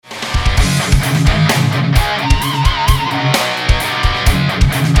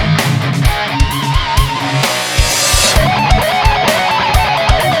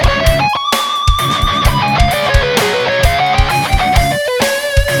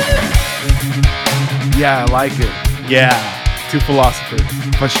Yeah, I like it. Yeah, two philosophers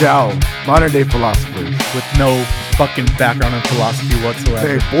For sure. Modern day philosophers. with no fucking background in philosophy whatsoever.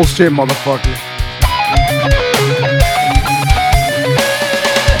 Hey, bullshit, motherfucker.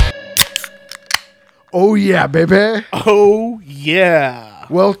 Oh yeah, baby. Oh, yeah.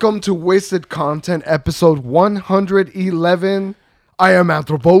 Welcome to Wasted Content, episode 111. I am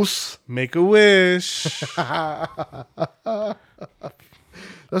Anthropos. Make a wish.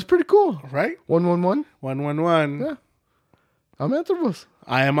 That's pretty cool. Right? 111. 111. Yeah. I'm Anthropos.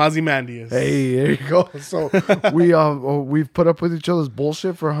 I am Ozymandias. Hey, there you go. So we've put up with each other's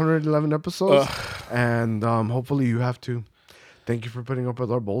bullshit for 111 episodes, and hopefully you have to. Thank you for putting up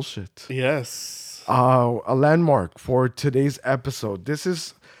with our bullshit. Yes. A landmark for today's episode. This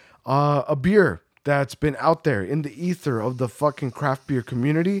is a beer that's been out there in the ether of the fucking craft beer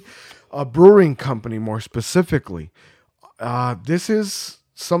community, a brewing company more specifically. This is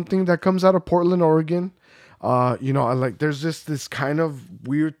something that comes out of Portland, Oregon. There's just this kind of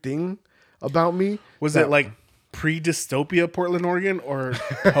weird thing about me. Was it like pre-dystopia Portland, Oregon or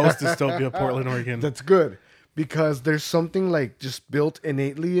post-dystopia Portland, Oregon? That's good. Because there's something like just built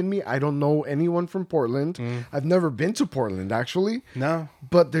innately in me. I don't know anyone from Portland. I've never been to Portland, actually. No.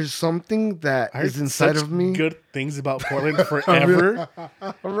 But there's something that I is heard inside such of me. good things about Portland forever.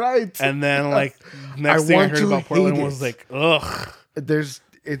 Right. And then, like, next thing I heard about Portland was like, ugh.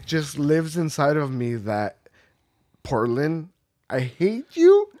 It just lives inside of me that Portland, I hate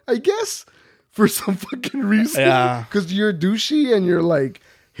you, I guess, for some fucking reason. Yeah. Because you're douchey and you're like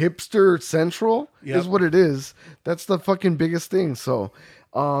hipster central is what it is. That's the fucking biggest thing. So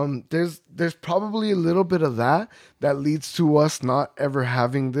there's probably a little bit of that leads to us not ever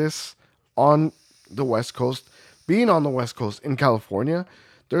having this on the West Coast. Being on the West Coast in California,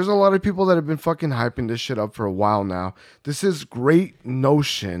 there's a lot of people that have been fucking hyping this shit up for a while now. This is Great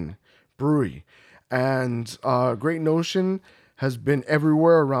Notion Brewery. And Great Notion has been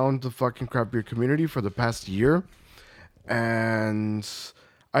everywhere around the fucking craft beer community for the past year. And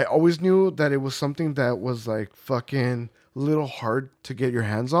I always knew that it was something that was like fucking a little hard to get your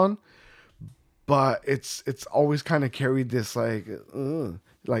hands on. But it's always kind of carried this like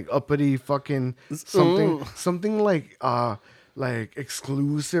uppity fucking something like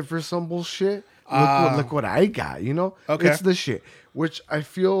exclusive or some bullshit. Look what I got, you know? Okay. It's the shit, which I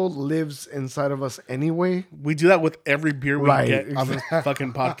feel lives inside of us anyway. We do that with every beer we get on this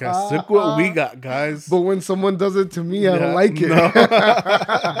fucking podcast. Look what we got, guys. But when someone does it to me, I don't like it.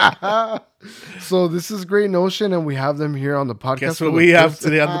 No. So this is Great Notion, and we have them here on the podcast. Guess what we have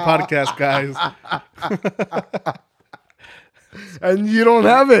today on the podcast, guys? And you don't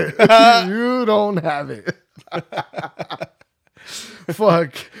have it. You don't have it.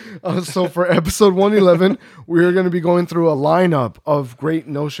 Fuck. So for episode 111, we're going to be going through a lineup of Great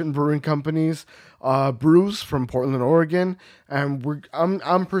Notion Brewing Company's brews from Portland, Oregon, and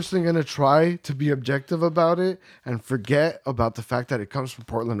I'm personally going to try to be objective about it and forget about the fact that it comes from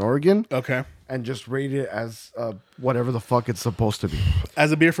Portland, Oregon. Okay. And just rate it as whatever the fuck it's supposed to be.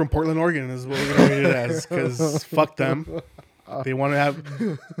 As a beer from Portland, Oregon is what we're going to rate it as, because fuck them. They want to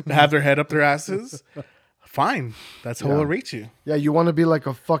have their head up their asses. Fine. That's how we'll rate you. Yeah, you want to be like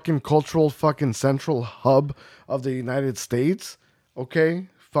a fucking cultural fucking central hub of the United States? Okay?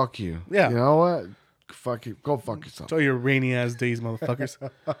 Fuck you. Yeah. You know what? Fuck you. Go fuck yourself. So your rainy ass days, motherfuckers.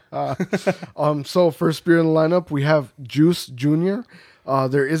 So first beer in the lineup, we have Juice Jr.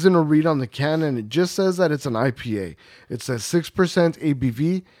 There isn't a read on the can, and it just says that it's an IPA. It says 6%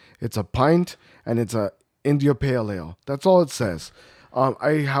 ABV, it's a pint, and it's a India Pale Ale. That's all it says.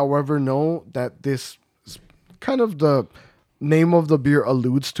 I, however, know that this kind of the name of the beer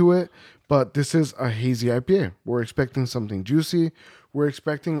alludes to it, but this is a hazy IPA. We're expecting something juicy. We're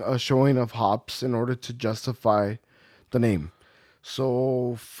expecting a showing of hops in order to justify the name.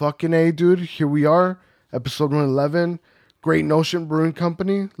 So fucking A, dude. Here we are, episode 111, Great Notion Brewing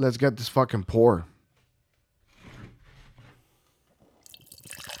Company. Let's get this fucking pour.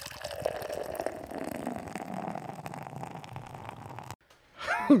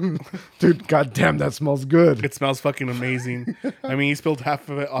 Dude, goddamn, that smells good. It smells fucking amazing. I mean, he spilled half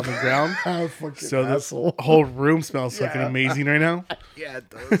of it on the ground. So this asshole. whole room smells fucking amazing right now. Yeah, it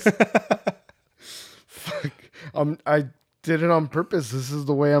does. Fuck. I did it on purpose. This is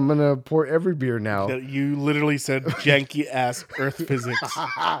the way I'm gonna pour every beer now. You literally said janky ass earth physics.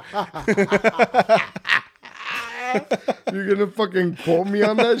 You're gonna fucking quote me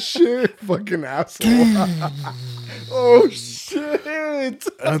on that shit? Fucking asshole. Oh shit.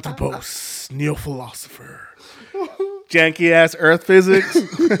 Anthropos, neo-philosopher. Janky ass earth physics.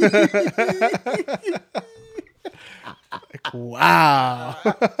 Like, wow.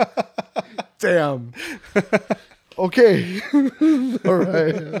 Damn. Okay. All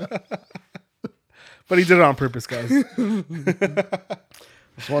right. But he did it on purpose, guys.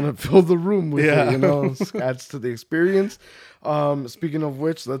 Just want to fill the room with it, you know. Adds to the experience. Speaking of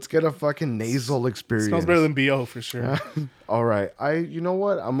which, let's get a fucking nasal experience. Smells better than BO for sure. All right. You know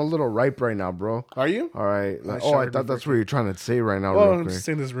what? I'm a little ripe right now, bro. Are you? All right. I thought that's what you're trying to say right now. Well, I'm just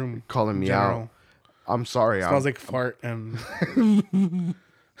saying this room. Calling me out. I'm sorry. It smells like fart and...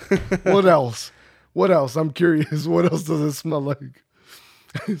 What else? What else? I'm curious. What else does it smell like?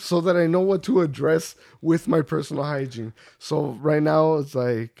 So that I know what to address with my personal hygiene. So right now it's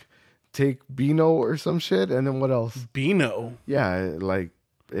like take Beano or some shit, and then what else? Beano? Yeah, like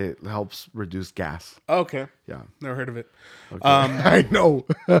it helps reduce gas. Oh, okay. Yeah. Never heard of it. Okay. I know.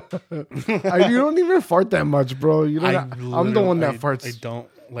 You don't even fart that much, bro. You know, I'm the one that farts. I don't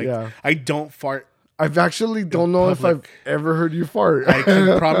like. Yeah. I don't fart. I've actually don't know if I've ever heard you fart. I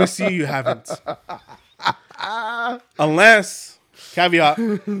can promise you haven't. Unless, caveat,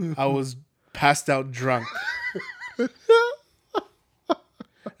 I was passed out drunk.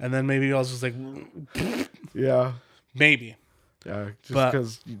 And then maybe I was just like... Yeah. Maybe. Yeah, just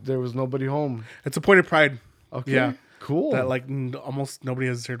because there was nobody home. It's a point of pride. Okay. Yeah. Cool. That like almost nobody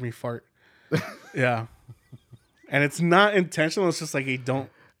has heard me fart. Yeah. And it's not intentional. It's just like I don't...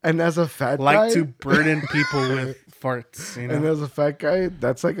 And as a fat guy, like to burden people with farts. You know? And as a fat guy,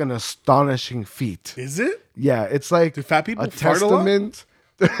 that's like an astonishing feat. Is it? Yeah, it's like do fat people a fart testament.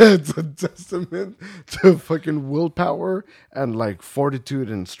 It's a testament to fucking willpower and like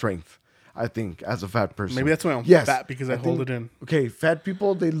fortitude and strength. I think as a fat person, maybe that's why I'm fat because I hold it in. Okay, fat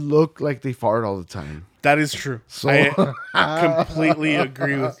people, they look like they fart all the time. That is true. So I completely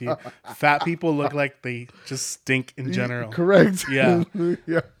agree with you. Fat people look like they just stink in general. Correct. Yeah.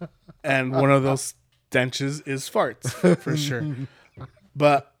 Yeah. And one of those stenches is farts for sure.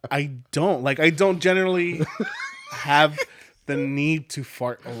 But I don't generally have the need to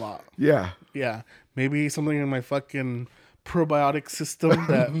fart a lot. Yeah. Yeah. Maybe something in my fucking probiotic system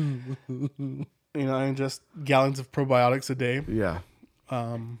that I ingest gallons of probiotics a day. Yeah.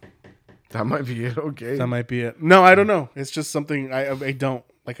 That might be it. Okay. That might be it. No, I don't know. It's just something I don't.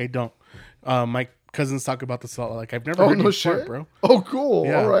 My cousins talk about this a lot. Like I've never heard you fart, bro. Oh, cool.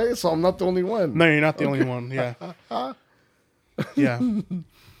 Yeah. All right. So I'm not the only one. No, you're not the only one. Yeah. Yeah. I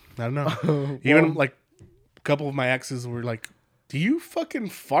don't know. Even like a couple of my exes were like, "Do you fucking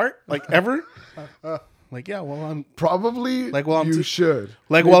fart like ever?" Like, yeah, well, I'm probably like, well, you should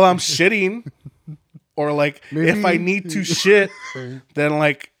like, while I'm shitting, or like, if I need to shit, then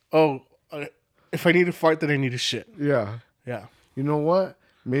like, if I need to fart, then I need to shit. Yeah, yeah. You know what?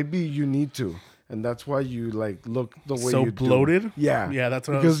 Maybe you need to, and that's why you like look the way so you bloated. Do. Yeah, yeah, that's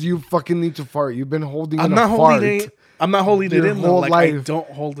what because you fucking need to fart. You've been holding. I'm not holding it. I'm not holding it in. Whole like, life. I don't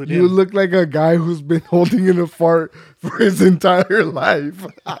hold it in. You look like a guy who's been holding in a fart for his entire life.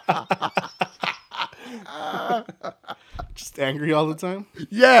 Just angry all the time.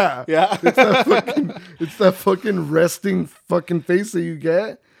 Yeah, yeah. It's that fucking resting fucking face that you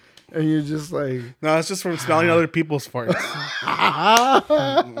get, and you're just like, no, it's just from smelling other people's farts.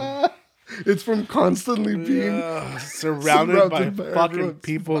 It's from constantly being surrounded by fucking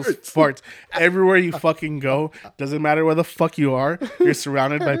people's farts. Everywhere you fucking go, doesn't matter where the fuck you are, you're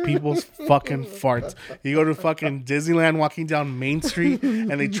surrounded by people's fucking farts. You go to fucking Disneyland walking down Main Street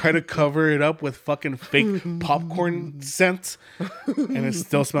and they try to cover it up with fucking fake popcorn scent and it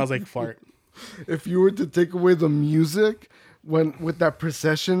still smells like fart. If you were to take away the music with that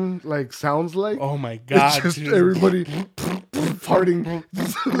procession like sounds like, oh my god, it's just everybody farting.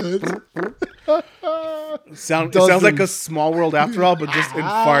 It sounds like a Small World after all, but just in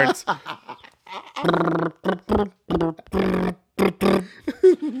farts.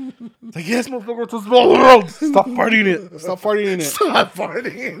 It's like, yes, motherfucker, it's a small world. Stop farting it. Stop farting in it. Stop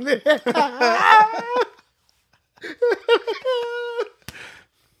farting in it.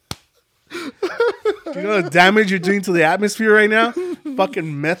 Do you know the damage you're doing to the atmosphere right now?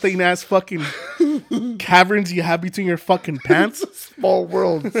 Fucking methane ass fucking caverns you have between your fucking pants. It's a small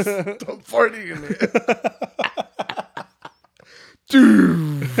world. Stop farting in it.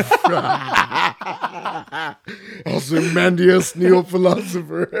 Dude. Ozymandias,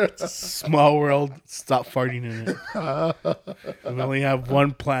 neo-philosopher. Small world. Stop farting in it. We only have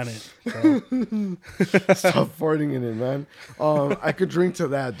one planet. So. Stop farting in it, man. I could drink to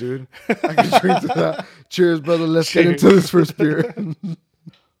that, dude. I could drink to that. Cheers, brother. Let's get into this first beer.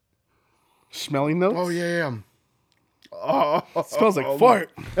 Smelling notes? Oh, yeah. Smells like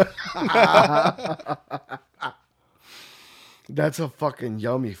fart. That's a fucking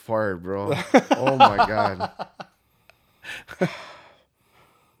yummy fart, bro. Oh my god.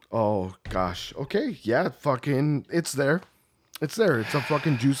 Oh gosh. Okay. Yeah. Fucking. It's there. It's there. It's a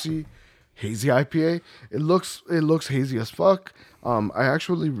fucking juicy, hazy IPA. It looks hazy as fuck. I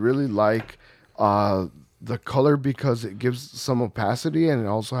actually really like the color because it gives some opacity and it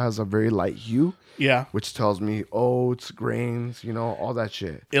also has a very light hue. Yeah. Which tells me oats, grains, all that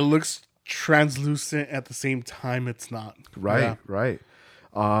shit. It looks translucent at the same time it's not. Right. Yeah. Right.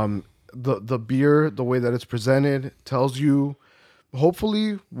 The beer, the way that it's presented, tells you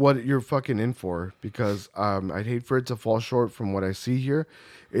hopefully what you're fucking in for, because I'd hate for it to fall short from what I see here.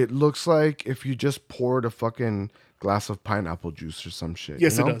 It looks like if you just poured a fucking glass of pineapple juice or some shit.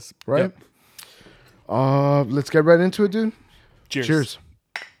 Yes, it does. Right? Yep. Let's get right into it, dude. Cheers. Cheers.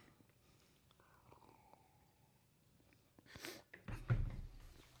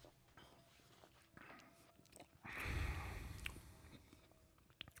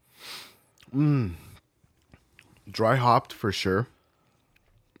 Dry hopped for sure.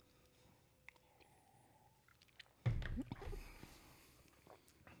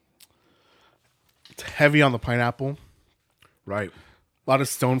 It's heavy on the pineapple. Right. A lot of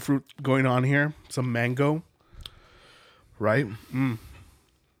stone fruit going on here. Some mango. Right?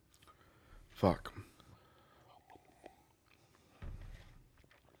 Fuck.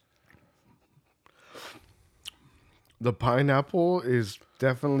 The pineapple is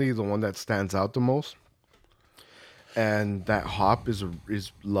definitely the one that stands out the most. And that hop is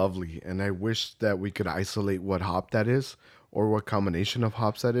lovely. And I wish that we could isolate what hop that is or what combination of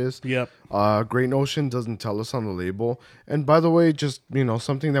hops that is. Yep. Great Notion doesn't tell us on the label. And by the way, just,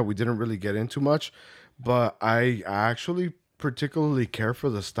 something that we didn't really get into much, but I actually particularly care for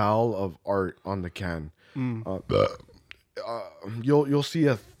the style of art on the can. You'll see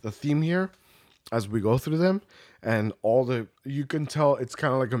a theme here as we go through them, and you can tell it's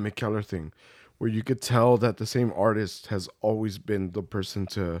kind of like a McKellar thing, where you could tell that the same artist has always been the person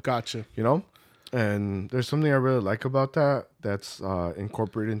to, Gotcha. And there's something I really like about that that's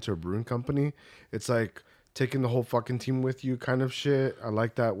incorporated into a brewing company. It's like taking the whole fucking team with you kind of shit. I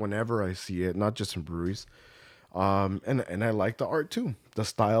like that whenever I see it, not just in breweries. And I like the art too. The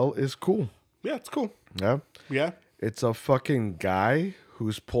style is cool. Yeah, it's cool. Yeah. Yeah. It's a fucking guy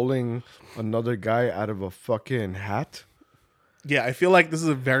who's pulling another guy out of a fucking hat. Yeah, I feel like this is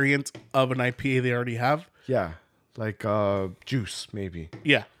a variant of an IPA they already have. Yeah. Like Juice, maybe.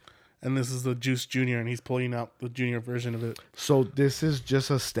 Yeah. And this is the Juice Junior, and he's pulling out the junior version of it. So this is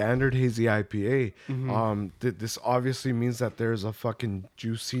just a standard hazy IPA. Mm-hmm. This obviously means that there's a fucking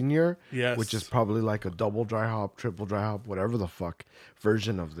Juice Senior, Yes. which is probably like a double dry hop, triple dry hop, whatever the fuck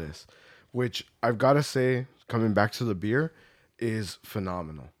version of this. Which I've got to say, coming back to the beer, is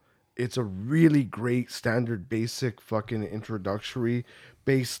phenomenal. It's a really great standard, basic, fucking introductory,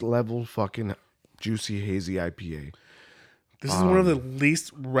 base level, fucking juicy hazy IPA. This is one of the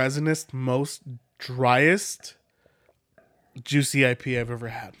least resinous, most driest, juicy IPA I've ever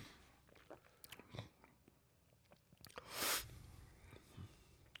had.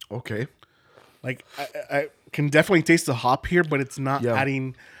 Okay. Like, I can definitely taste the hop here, but it's not Yeah.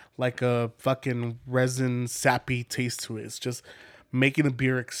 adding like a fucking resin sappy taste to it. It's just making the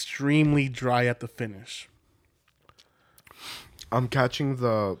beer extremely dry at the finish. I'm catching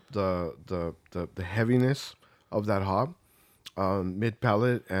the heaviness of that hop mid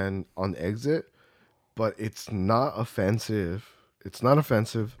palate and on exit, but it's not offensive. It's not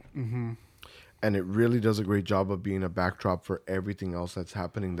offensive. Mm-hmm. And it really does a great job of being a backdrop for everything else that's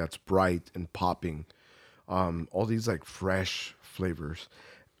happening that's bright and popping. All these like fresh flavors.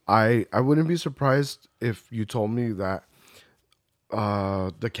 I wouldn't be surprised if you told me that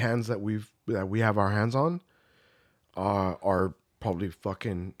the cans that we have our hands on are probably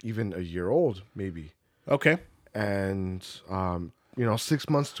fucking even a year old, maybe. Okay. And 6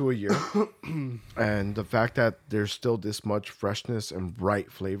 months to a year. And the fact that there's still this much freshness and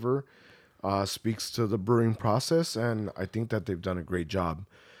bright flavor speaks to the brewing process, and I think that they've done a great job.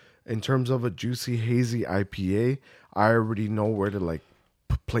 In terms of a juicy hazy IPA, I already know where to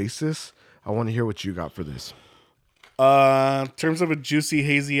place this. I want to hear what you got for this. In terms of a juicy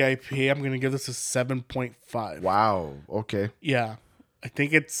hazy IPA, I'm going to give this a 7.5. Wow. Okay. Yeah. I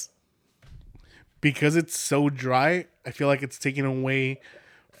think because it's so dry, I feel like it's taking away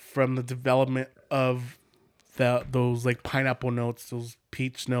from the development of those like pineapple notes, those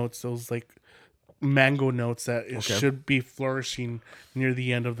peach notes, those like mango notes that it should be flourishing near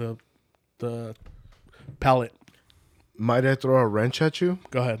the end of the palate. Might I throw a wrench at you?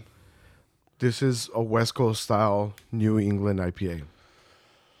 Go ahead. This is a West Coast style New England IPA.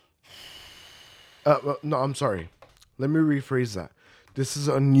 No, I'm sorry. Let me rephrase that. This is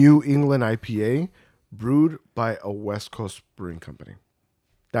a New England IPA brewed by a West Coast brewing company.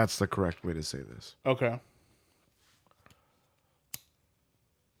 That's the correct way to say this. Okay.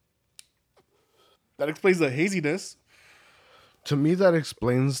 That explains the haziness. To me, that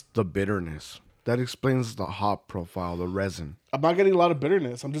explains the bitterness. That explains the hop profile, the resin. I'm not getting a lot of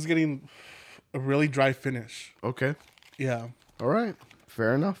bitterness. I'm just getting a really dry finish. Okay. Yeah. All right.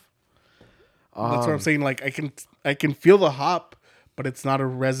 Fair enough. That's what I'm saying. Like I can feel the hop, but it's not a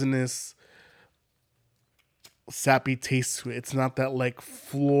resinous, sappy taste to it. It's not that like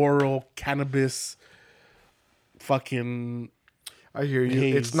floral cannabis fucking I hear you.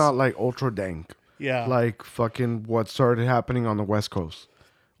 haze. It's not like ultra dank. Yeah. Like fucking what started happening on the West Coast.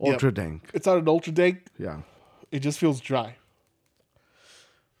 Ultra dank. It's not an ultra dank. Yeah. It just feels dry.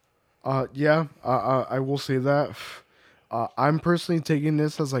 Yeah. I will say that. I'm personally taking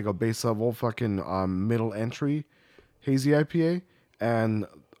this as like a base level fucking middle entry hazy IPA, and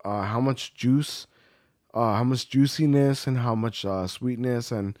how much juice, how much juiciness, and how much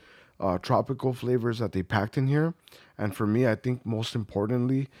sweetness and tropical flavors that they packed in here. And for me, I think most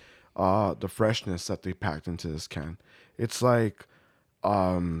importantly, the freshness that they packed into this can. It's like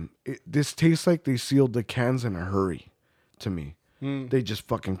this tastes like they sealed the cans in a hurry. To me, they just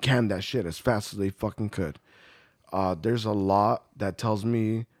fucking canned that shit as fast as they fucking could. There's a lot that tells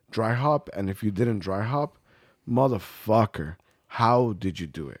me dry hop, and if you didn't dry hop, motherfucker, how did you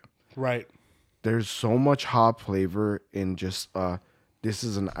do it? Right. There's so much hop flavor in just this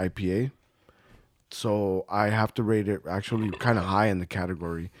is an IPA, so I have to rate it actually kind of high in the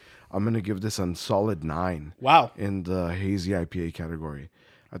category. I'm gonna give this a solid 9. Wow. In the hazy IPA category,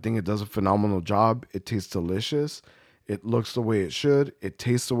 I think it does a phenomenal job. It tastes delicious. It looks the way it should. It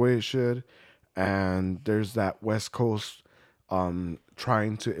tastes the way it should. And there's that West Coast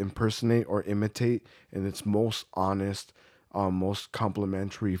trying to impersonate or imitate in its most honest, most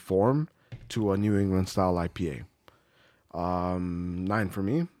complimentary form to a New England style IPA. 9 for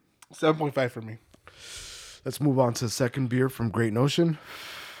me. 7.5 for me. Let's move on to the second beer from Great Notion.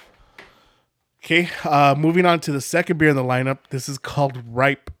 Okay, moving on to the second beer in the lineup. This is called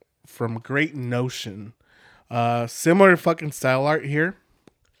Ripe from Great Notion. Similar fucking style art here.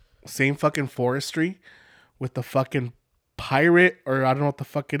 Same fucking forestry with the fucking pirate, or I don't know what the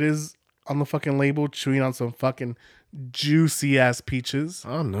fuck it is, on the fucking label, chewing on some fucking juicy ass peaches.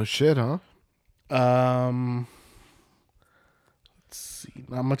 Oh, no shit, huh? Let's see.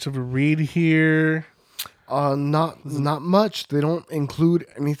 Not much of a read here. Not much. They don't include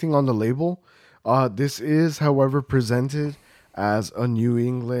anything on the label. This is, however, presented as a New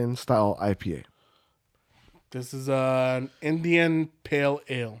England style IPA. This is an Indian Pale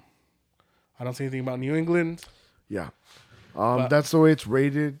Ale. I don't see anything about New England. Yeah. That's the way it's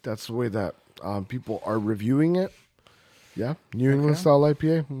rated. That's the way that people are reviewing it. Yeah. New England style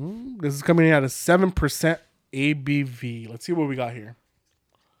IPA. Mm-hmm. This is coming in at a 7% ABV. Let's see what we got here.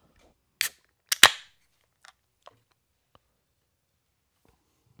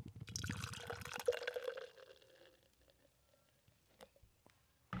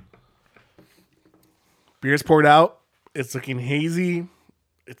 Beer's poured out. It's looking hazy.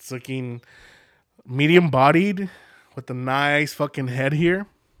 It's looking medium bodied with a nice fucking head here.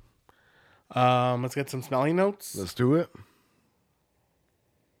 Let's get some smelling notes. Let's do it.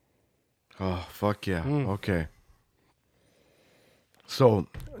 Oh, fuck yeah. Okay. So,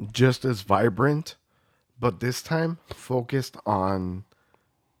 just as vibrant, but this time focused on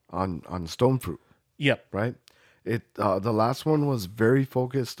stone fruit. Yep. Right? The last one was very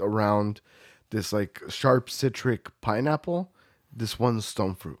focused around this like sharp citric pineapple. This one's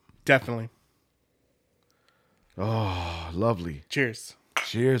stone fruit. Definitely. Oh, lovely. Cheers.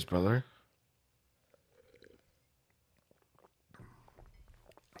 Cheers, brother.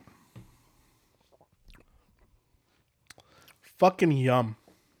 Fucking yum.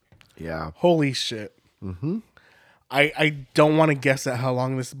 Yeah. Holy shit. Mm-hmm. I don't want to guess at how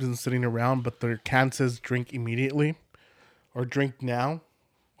long this has been sitting around, but their can says drink immediately or drink now.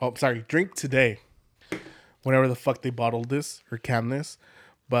 Oh, sorry, drink today. Whenever the fuck they bottled this or canned this.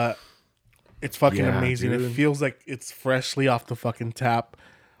 But it's fucking amazing. Dude. It feels like it's freshly off the fucking tap.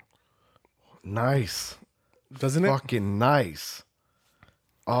 Nice. Doesn't it? Fucking nice.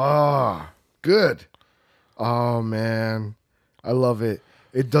 Ah, good. Oh, man. I love it.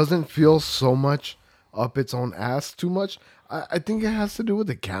 It doesn't feel so much up its own ass too much. I think it has to do with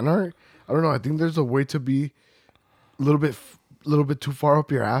the can art. I don't know. I think there's a way to be a little bit too far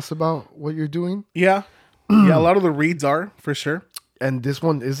up your ass about what you're doing. Yeah. Yeah, a lot of the reads are, for sure. And this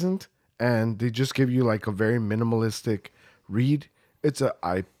one isn't. And they just give you like a very minimalistic read. It's a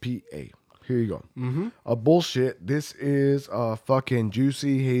IPA. Here you go. Mm-hmm. A bullshit. This is a fucking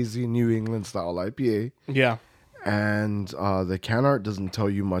juicy, hazy New England style IPA. Yeah. And the can art doesn't tell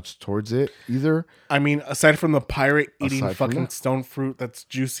you much towards it either. I mean, aside from the pirate eating fucking stone fruit that's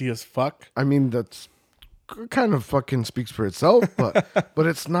juicy as fuck. I mean, that's kind of fucking speaks for itself, but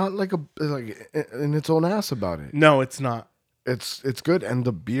it's not like in its own ass about it. No, it's not. It's good, and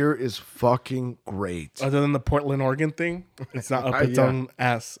the beer is fucking great. Other than the Portland, Oregon thing, it's not up its own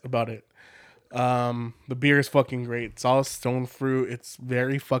ass about it. The beer is fucking great. It's all stone fruit. It's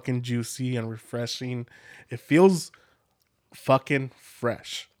very fucking juicy and refreshing. It feels fucking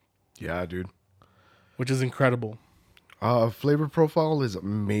fresh. Yeah, dude. Which is incredible. Flavor profile is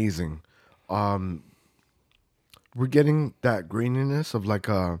amazing. We're getting that graininess of like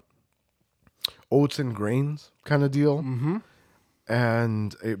a oats and grains kind of deal. Mm-hmm.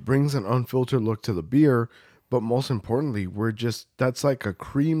 And it brings an unfiltered look to the beer. But most importantly, that's like a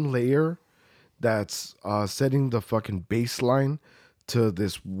cream layer that's setting the fucking baseline to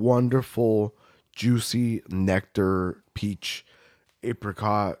this wonderful, juicy nectar, peach,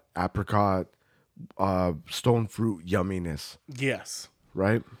 apricot, stone fruit yumminess. Yes.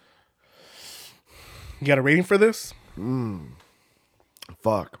 Right? You got a rating for this?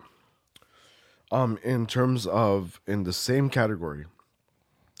 Fuck. In terms of, in the same category,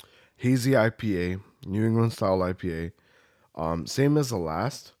 hazy IPA, New England style IPA, same as the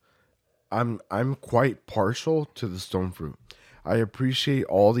last. I'm quite partial to the stone fruit. I appreciate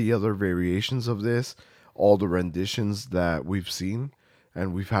all the other variations of this, all the renditions that we've seen,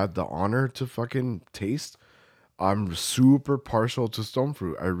 and we've had the honor to fucking taste. I'm super partial to stone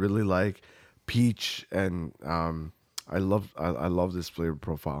fruit. I really like peach, and I love this flavor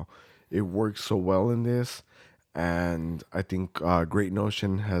profile. It works so well in this, and I think Great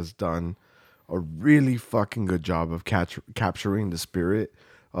Notion has done a really fucking good job of capturing the spirit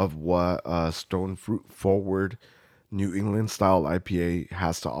of what stone fruit forward New England style IPA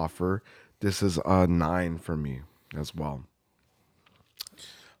has to offer. This is a 9 for me as well.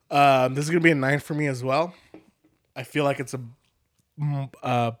 This is gonna be a 9 for me as well. I feel like it's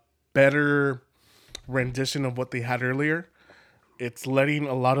a better rendition of what they had earlier. It's letting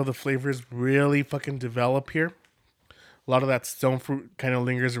a lot of the flavors really fucking develop here. A lot of that stone fruit kind of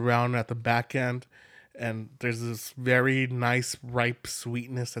lingers around at the back end. And there's this very nice, ripe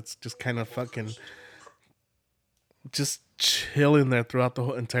sweetness that's just kind of fucking just chilling there throughout the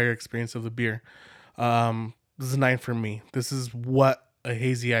whole entire experience of the beer. This is a 9 for me. This is what a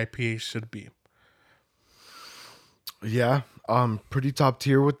hazy IPA should be. Yeah, pretty top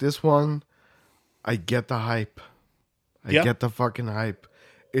tier with this one. I get the hype. I get the fucking hype.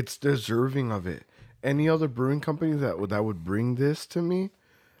 It's deserving of it. Any other brewing company that would bring this to me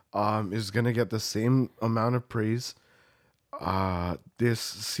is gonna get the same amount of praise. This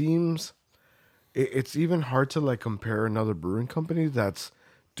seems, it's even hard to like compare another brewing company that's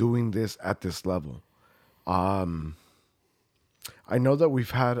doing this at this level. I know that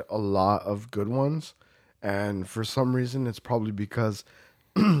we've had a lot of good ones, and for some reason it's probably because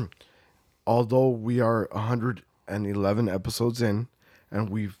although we are 111 episodes in and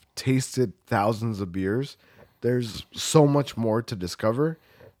we've tasted thousands of beers, there's so much more to discover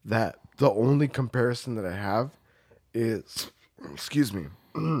that the only comparison that I have is, excuse me,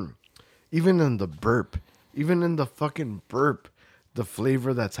 even in the fucking burp, the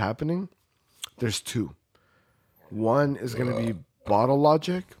flavor that's happening, there's two. One is going to be Bottle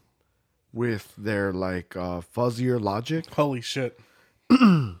Logic with their like fuzzier logic. Holy shit.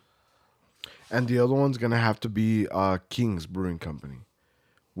 And the other one's going to have to be King's Brewing Company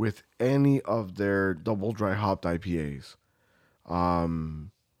with any of their double dry hopped IPAs.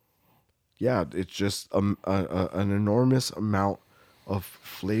 Yeah, it's just an enormous amount of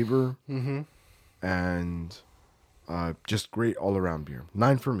flavor and just great all around beer.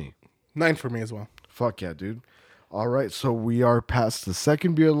 9 for me. 9 for me as well. Fuck yeah, dude. All right, so we are past the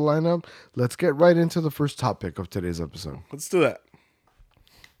second beer of the lineup. Let's get right into the first topic of today's episode. Let's do that.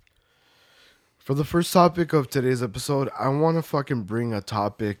 For the first topic of today's episode, I want to fucking bring a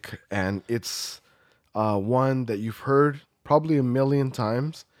topic, and it's one that you've heard probably a million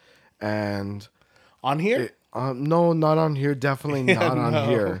times. And on here? No, not on here. Definitely not on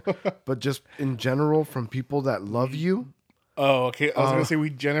here. But just in general, from people that love you. Oh, okay. I was going to say we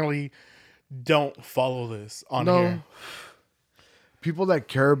generally don't follow this on here. People that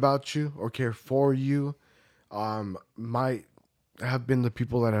care about you or care for you might have been the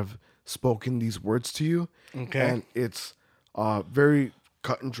people that have spoken these words to you. Okay. And it's very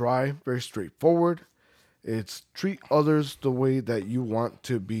cut and dry, very straightforward. It's treat others the way that you want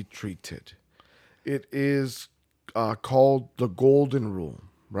to be treated. It is called the golden rule,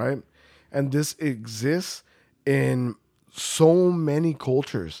 right? And this exists in so many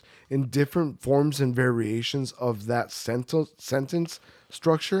cultures in different forms and variations of that sentence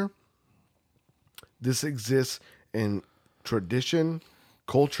structure. This exists in tradition,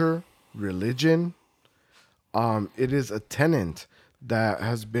 culture, religion. It is a tenet that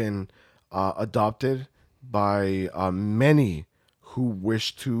has been adopted by many who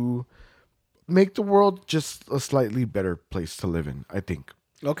wish to make the world just a slightly better place to live in, I think.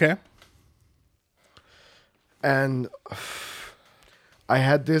 Okay. And I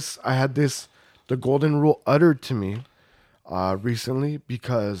had this, the golden rule uttered to me recently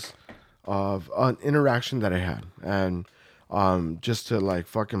because of an interaction that I had. And just to like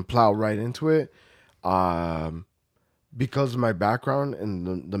fucking plow right into it, because of my background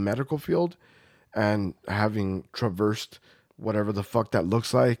in the medical field and having traversed whatever the fuck that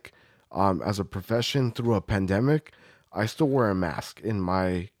looks like as a profession through a pandemic, I still wear a mask in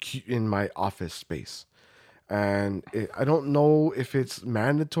my office space. And I don't know if it's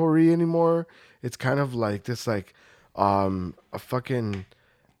mandatory anymore. It's kind of like this, like a fucking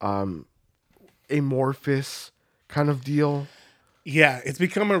amorphous kind of deal. Yeah, it's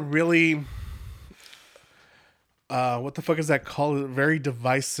become a really what the fuck is that called? Very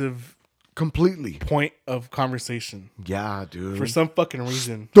divisive, completely point of conversation. Yeah, dude. For some fucking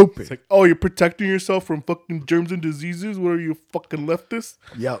reason. Stupid. It's like, oh, you're protecting yourself from fucking germs and diseases? What are you, fucking leftist?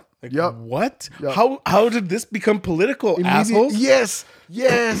 Yep. Like, yep. What? Yep. How did this become political, assholes? Yes.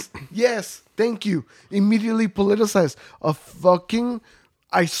 Thank you. Immediately politicized.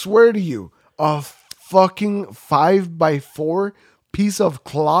 I swear to you, a fucking 5x4 piece of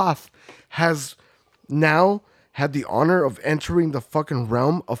cloth has now had the honor of entering the fucking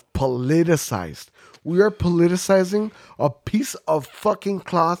realm of politicized. We are politicizing a piece of fucking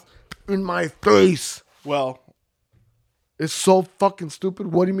cloth in my face. Well, it's so fucking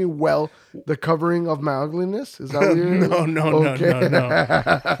stupid. What do you mean? Well, the covering of my ugliness? Is that what you're No.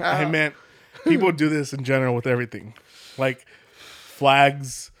 I meant people do this in general with everything. Like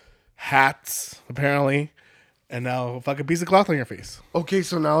flags, hats, apparently. And now a fucking piece of cloth on your face. Okay,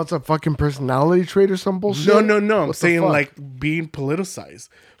 so now it's a fucking personality trait or some bullshit? No. I'm saying like being politicized.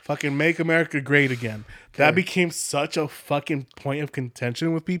 Fucking make America great again. Okay. That became such a fucking point of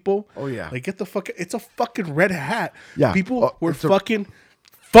contention with people. Oh, yeah. Like, get the fuck... It's a fucking red hat. Yeah. People were fucking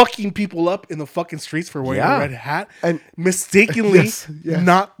people up in the fucking streets for wearing a red hat. And mistakenly,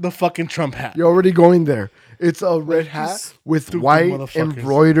 not the fucking Trump hat. You're already going there. It's a red hat with white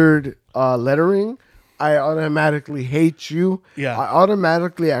embroidered lettering. I automatically hate you. Yeah. I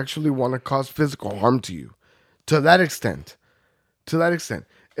automatically actually want to cause physical harm to you. To that extent.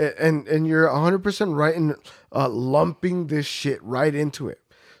 And you're 100% right in lumping this shit right into it.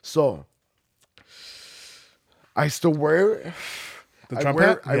 So, I still wear it. The Trump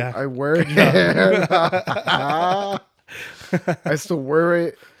hat? I wear it. I still wear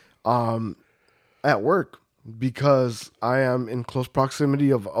it at work because I am in close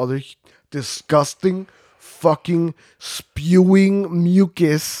proximity of other disgusting, fucking, spewing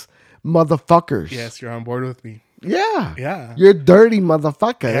mucus motherfuckers. Yes, you're on board with me. Yeah. You're dirty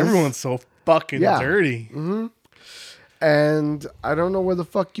motherfuckers. Everyone's so fucking dirty. Mm-hmm. And I don't know where the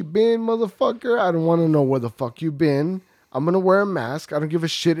fuck you been, motherfucker. I don't want to know where the fuck you been. I'm going to wear a mask. I don't give a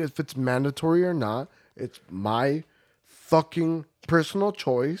shit if it's mandatory or not. It's my fucking personal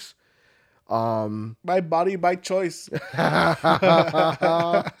choice. My body, by choice.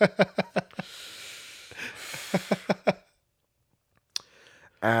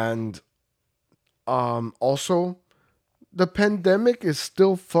 And also, the pandemic is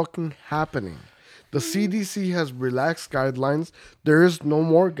still fucking happening. The CDC has relaxed guidelines. There is no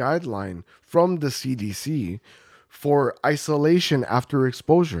more guideline from the CDC for isolation after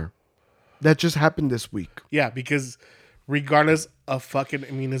exposure. That just happened this week. Yeah, because regardless of fucking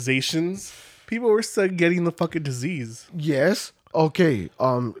immunizations, people were still getting the fucking disease. Yes. Okay.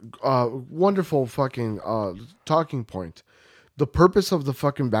 Wonderful fucking talking point. The purpose of the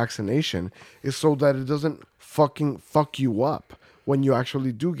fucking vaccination is so that it doesn't fucking fuck you up when you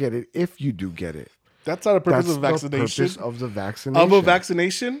actually do get it, if you do get it. That's not a purpose of vaccination. That's the purpose of the vaccination. Of a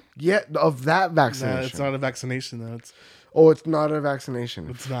vaccination? Yeah, of that vaccination. No, it's not a vaccination, though. It's not a vaccination.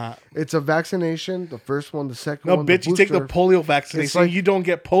 It's not. It's a vaccination. The first one, the second one. No, bitch, you take the polio vaccination. Like, you don't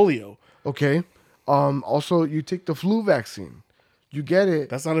get polio. Okay. Also, you take the flu vaccine. You get it.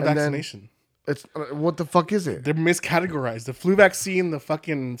 That's not a vaccination. It's what the fuck is it? They're miscategorized. The flu vaccine, the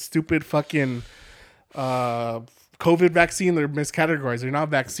fucking stupid fucking COVID vaccine, they're miscategorized. They're not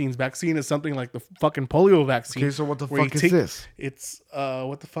vaccines. Vaccine is something like the fucking polio vaccine. Okay, so what the fuck is this? It's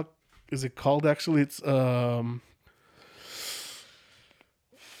what the fuck is it called? Actually, it's fuck,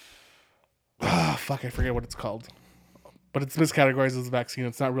 I forget what it's called. But it's miscategorized as a vaccine.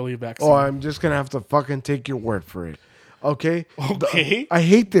 It's not really a vaccine. Oh, I'm just going to have to fucking take your word for it. Okay? Okay. I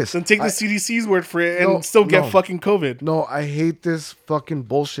hate this. Then take the CDC's word for it and still get fucking COVID. No, I hate this fucking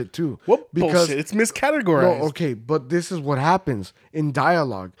bullshit too. What bullshit? It's miscategorized. No, okay, but this is what happens in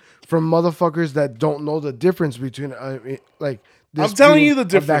dialogue from motherfuckers that don't know the difference between like. I'm telling you the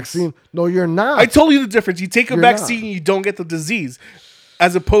difference. Vaccine. No, you're not. I told you the difference. You take a vaccine, you don't get the disease.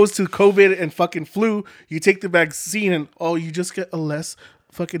 As opposed to COVID and fucking flu, you take the vaccine and you just get a less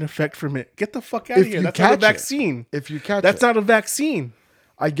fucking effect from it. Get the fuck out of here. That's not a vaccine. If you catch That's not a vaccine.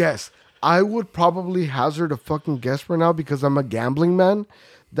 I guess. I would probably hazard a fucking guess right now because I'm a gambling man.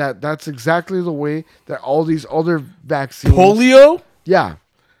 That's exactly the way that all these other vaccines. Polio? Yeah.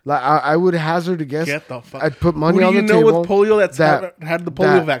 Like I would hazard a guess. Get the fuck. I'd put money on the table. Who do you know with polio that's had the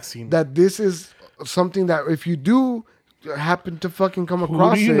polio vaccine? That this is something that if you do happen to fucking come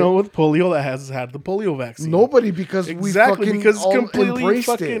across Who do you know with polio that has had the polio vaccine? Nobody, because we fucking because it's all completely embraced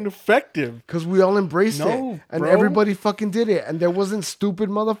fucking effective. Because we all embraced it, and everybody fucking did it, and there wasn't stupid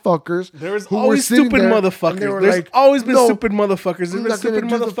motherfuckers. There was always stupid motherfuckers. There's always been stupid motherfuckers. There's been stupid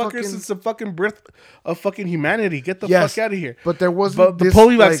motherfuckers since the fucking birth of fucking humanity. Get the fuck out of here. But there wasn't. But the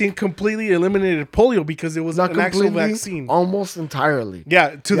polio vaccine completely eliminated polio because it was an actual vaccine, almost entirely.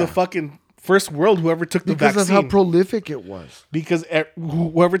 Yeah, to the fucking first world, whoever took the vaccine. Because of how prolific it was. Because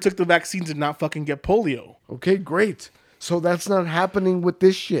whoever took the vaccine did not fucking get polio. Okay, great. So that's not happening with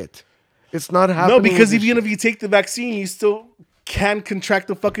this shit. It's not happening. No, because even if you take the vaccine, you still can contract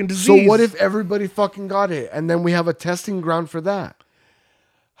the fucking disease. So what if everybody fucking got it and then we have a testing ground for that?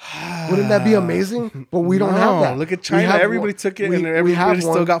 Wouldn't that be amazing? But we don't have that. Look at China. Everybody took it and everybody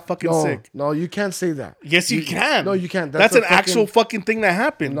still got fucking sick. No, you can't say that. Yes, you can. No, you can't. That's an actual fucking thing that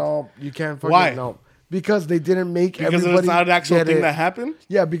happened. No, you can't. Why? No. Because they didn't make everybody. Because it's not an actual thing that happened?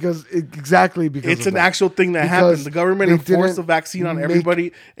 Yeah, because exactly because it's an actual thing that happened. The government enforced the vaccine on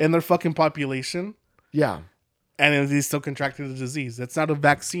everybody in their fucking population. Yeah. And then they still contracted the disease. That's not a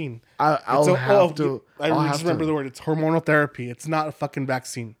vaccine. I just remember the word. It's hormonal therapy. It's not a fucking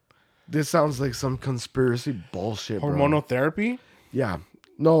vaccine. This sounds like some conspiracy bullshit, Hormonal therapy? Yeah.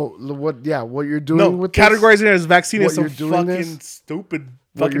 No, what you're doing with categorizing it as vaccine is some fucking stupid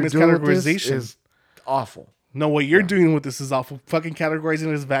fucking miscategorization. Is awful. No, what you're doing with this is awful. Fucking categorizing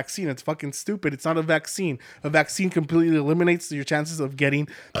it as vaccine. It's fucking stupid. It's not a vaccine. A vaccine completely eliminates your chances of getting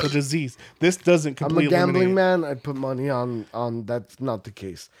the disease. This doesn't completely eliminate. I'm a gambling man. I'd put money on that's not the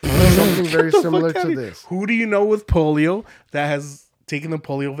case. Something very similar to this. Who do you know with polio that has taken the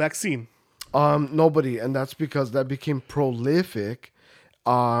polio vaccine? Nobody, and that's because that became prolific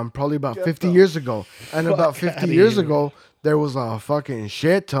probably about 50 years ago. And about 50 years ago, there was a fucking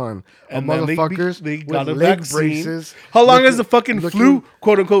shit ton of motherfuckers they got with a leg vaccine. braces. How long has the fucking flu,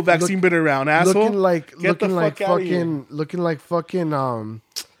 quote unquote, vaccine been around, asshole? Looking like fucking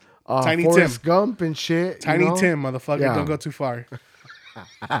Tiny Forrest Tim Gump and shit. Tiny Tim, motherfucker. Yeah. Don't go too far.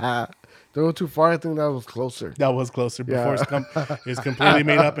 Don't go too far. I think that was closer. That was closer. But Forrest Gump is completely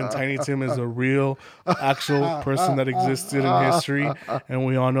made up, and Tiny Tim is a real, actual person that existed in history, and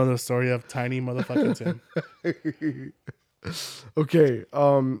we all know the story of Tiny motherfucking Tim. Okay.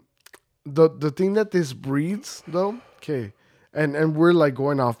 The thing that this breeds, though. Okay, and we're like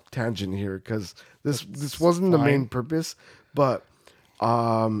going off tangent here because this wasn't the main purpose, but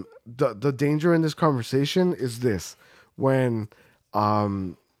the danger in this conversation is this: when a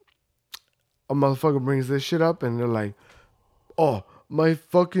motherfucker brings this shit up and they're like, oh, my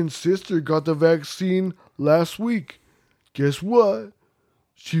fucking sister got the vaccine last week. Guess what?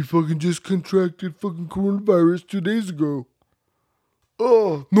 She fucking just contracted fucking coronavirus 2 days ago.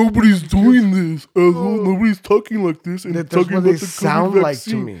 Oh, nobody's doing this. Nobody's talking like this. And that's what they sound like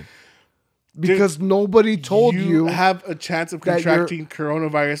to me. Because nobody told you have a chance of contracting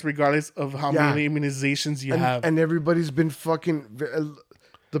coronavirus regardless of how many immunizations you have. And everybody's been fucking...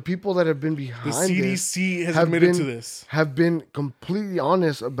 The people that have been behind the CDC has admitted to this. Have been completely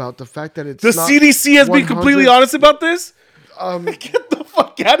honest about the fact that it's the CDC has been completely honest about this. Get the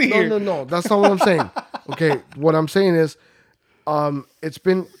fuck out of here! No. That's not what I'm saying. Okay, what I'm saying is, it's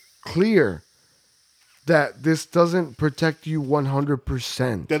been clear that this doesn't protect you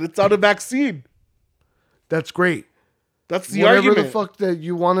 100%. That it's not a vaccine. That's great. That's the argument. Whatever the fuck that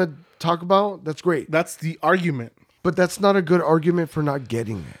you want to talk about, that's great. That's the argument. But that's not a good argument for not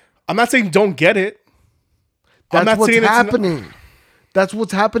getting it. I'm not saying don't get it. That's what's happening. That's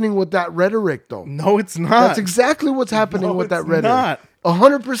what's happening with that rhetoric, though. No, it's not. That's exactly what's happening with that rhetoric. Not.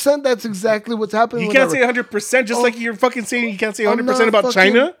 100%. That's exactly what's happening. You can't say 100%, just like you're fucking saying you can't say 100% about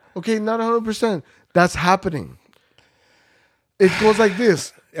China. Okay, not 100%. That's happening. It goes like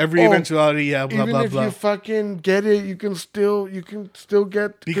this. every eventuality, yeah, blah, even blah, if blah. you fucking get it, you can still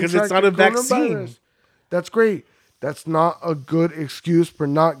get because it's not a vaccine. That's great. That's not a good excuse for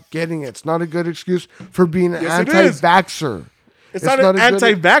not getting it. It's not a good excuse for being an anti-vaxxer. It's not an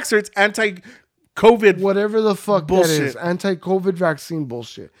anti-vaxxer. It's anti-COVID. Whatever the fuck bullshit. That is. Anti-COVID vaccine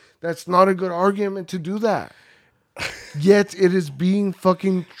bullshit. That's not a good argument to do that. Yet it is being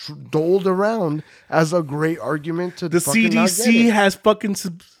fucking doled around as a great argument to the CDC has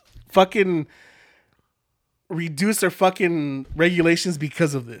fucking reduced their fucking regulations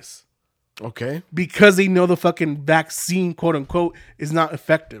because of this. Okay. Because they know the fucking vaccine, quote unquote, is not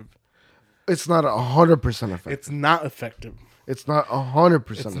effective. It's not 100% effective. It's not effective. It's not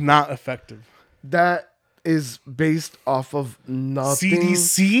 100%. It's not effective. That is based off of nothing.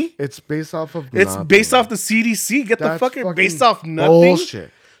 CDC? It's based off of nothing. It's based off the CDC. Get the fucking based off nothing. Bullshit.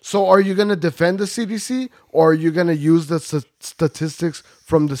 So are you going to defend the CDC or are you going to use the statistics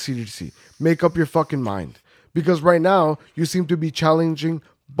from the CDC? Make up your fucking mind. Because right now, you seem to be challenging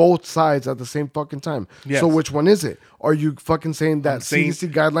both sides at the same fucking time. Yes. So which one is it? Are you fucking saying that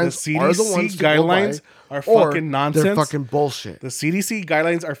CDC guidelines are the ones to guidelines are fucking nonsense? They're fucking bullshit. The CDC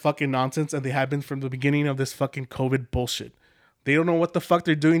guidelines are fucking nonsense, and they have been from the beginning of this fucking COVID bullshit. They don't know what the fuck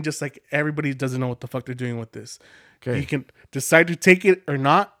they're doing, just like everybody doesn't know what the fuck they're doing with this. Okay. You can decide to take it or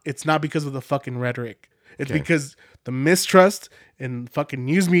not. It's not because of the fucking rhetoric. It's because the mistrust in fucking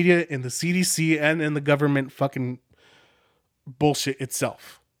news media, in the CDC, and in the government fucking bullshit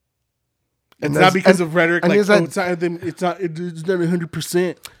itself. It's not because of rhetoric. Like, it's not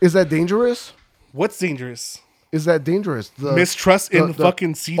 100%. Is that dangerous? What's dangerous? Is that dangerous? The mistrust in the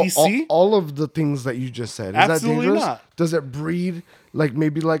fucking CDC? All of the things that you just said. Is Absolutely that dangerous? Not. Does it breed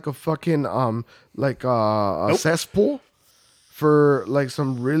maybe like a fucking a cesspool for like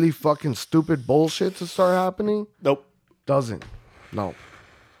some really fucking stupid bullshit to start happening? Nope. Doesn't. No.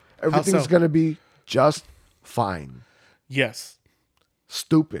 Everything's gonna be just fine. Yes.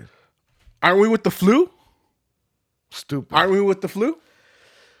 Stupid. Aren't we with the flu? Stupid. Aren't we with the flu?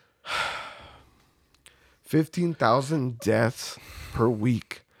 15,000 deaths per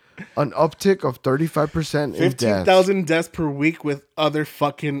week. An uptick of 35% in deaths. 15,000 deaths per week with other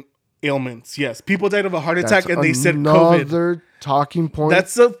fucking ailments. Yes. People died of a heart attack and they said COVID. Another talking point.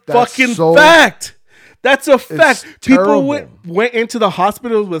 That's a fucking fact. That's a fact. People went into the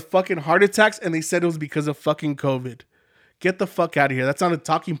hospitals with fucking heart attacks and they said it was because of fucking COVID. Get the fuck out of here. That's not a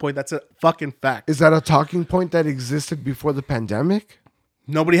talking point. That's a fucking fact. Is that a talking point that existed before the pandemic?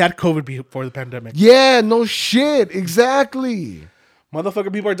 Nobody had COVID before the pandemic. Yeah, no shit. Exactly.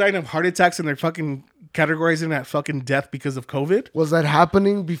 Motherfucker, people are dying of heart attacks and they're fucking categorizing that fucking death because of COVID. Was that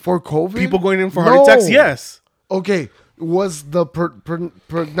happening before COVID? People going in for heart attacks? Yes. Okay. Was the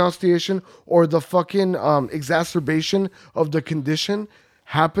prognostication or the fucking exacerbation of the condition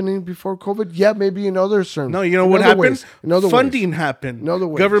happening before COVID? Yeah, maybe in other terms. No, you know what happened? Funding happened.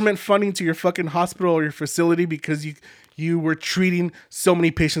 Government funding to your fucking hospital or your facility because you were treating so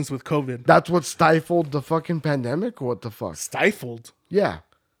many patients with COVID. That's what stifled the fucking pandemic? Or what the fuck? Stifled? Yeah.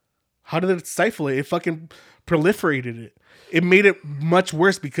 How did it stifle it? It fucking proliferated it. It made it much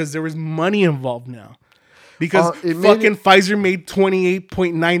worse because there was money involved now. Because Pfizer made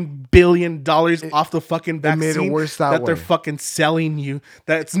 $28.9 billion off the fucking vaccine it made it worse that they're fucking selling you.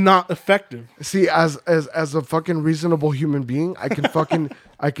 That it's not effective. See, as a fucking reasonable human being, I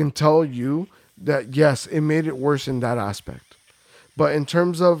can tell you that yes, it made it worse in that aspect. But in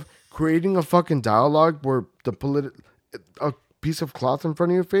terms of creating a fucking dialogue where a piece of cloth in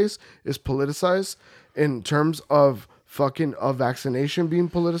front of your face is politicized, in terms of fucking a vaccination being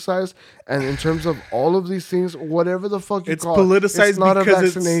politicized, and in terms of all of these things, whatever the fuck you call it, it's not a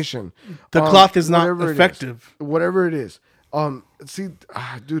vaccination. The cloth is not effective. Whatever it is.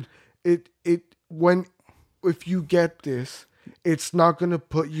 Dude, if you get this, it's not gonna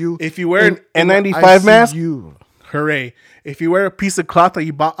put you. If you wear an N95 mask, hooray! If you wear a piece of cloth that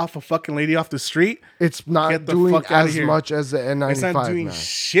you bought off a fucking lady off the street, it's not doing as much as the N95. It's not doing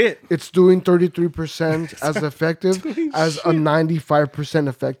shit. It's doing 33% as effective as a 95%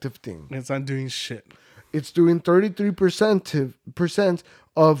 effective thing. It's not doing shit. It's doing 33%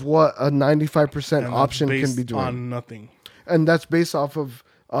 of what a 95% option can be doing. On nothing. And that's based off of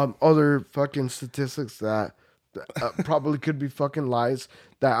other fucking statistics that probably could be fucking lies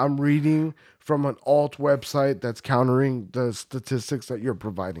that I'm reading from an alt website that's countering the statistics that you're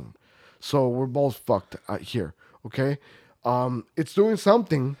providing. So we're both fucked here. Okay. It's doing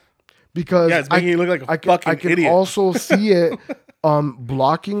something because it's making you look like a fucking idiot. I can also see it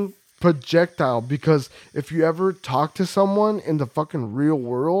blocking projectile, because if you ever talk to someone in the fucking real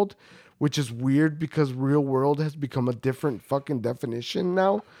world which is weird because real world has become a different fucking definition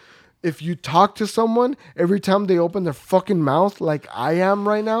now. If you talk to someone, every time they open their fucking mouth like I am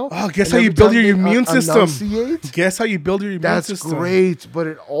right now. Oh, guess how you build your immune system. Guess how you build your immune system. That's great, but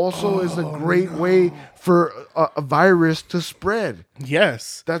it also is a great way for a virus to spread.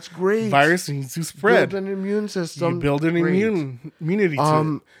 Yes. That's great. Virus needs to spread. Build an immune system. You build an immunity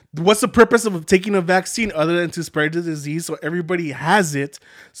to it. What's the purpose of taking a vaccine other than to spread the disease so everybody has it,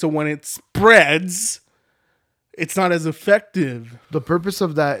 so when it spreads, it's not as effective. The purpose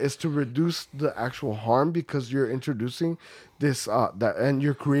of that is to reduce the actual harm because you're introducing this and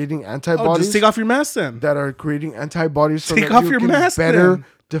you're creating antibodies. Just take off your mask then. That are creating antibodies so take that off you your can mask better then.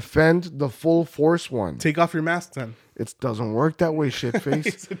 Defend the full force one. Take off your mask then. It doesn't work that way, shitface.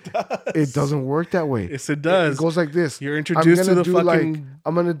 Yes, it does. It doesn't work that way. Yes, it does. It goes like this. You're introduced to the fucking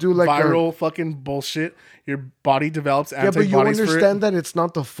I'm gonna do like viral fucking bullshit. Your body develops antibodies. Yeah, but you understand that it's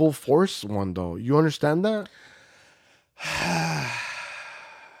not the full force one though. You understand that?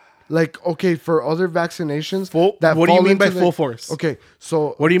 Like, okay, for other vaccinations, what do you mean by full force? Okay,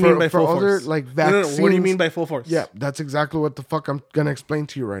 so what do you mean by full force? Other, like, vaccines, no, what do you mean by full force? Yeah, that's exactly what the fuck I'm gonna explain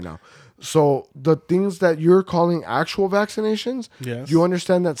to you right now. So the things that you're calling actual vaccinations, yes, you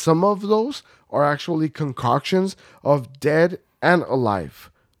understand that some of those are actually concoctions of dead and alive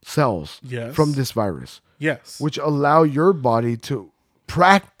cells from this virus. Yes, which allow your body to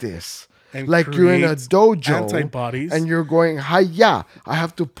practice. And like you're in a dojo antibodies. And you're going, hi-ya, I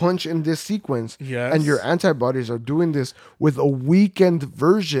have to punch in this sequence. Yes. And your antibodies are doing this with a weakened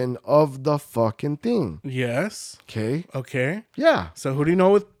version of the fucking thing. Yes. Okay. Yeah. So who do you know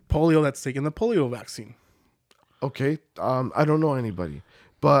with polio that's taking the polio vaccine? Okay. I don't know anybody.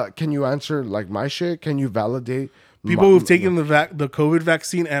 But can you answer like my shit? Can you validate people who've taken the COVID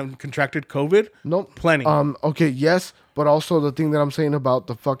vaccine and contracted COVID? Nope. Plenty. Okay, yes. But also the thing that I'm saying about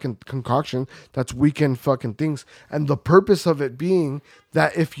the fucking concoction, that's weekend fucking things. And the purpose of it being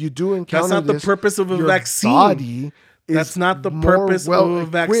that if you do encounter that's not this, the purpose of a your vaccine. Body that's not the purpose of a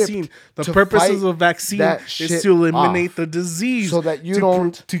vaccine. The purpose of a vaccine is to eliminate the disease. So that you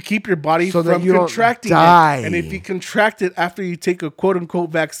don't... To keep your body so from contracting die. it. And if you contract it after you take a quote-unquote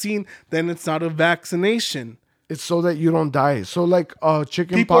vaccine, then it's not a vaccination. It's so that you don't die. So like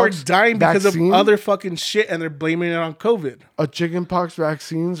chicken people pox are dying because vaccine, of other fucking shit and they're blaming it on COVID. A chicken pox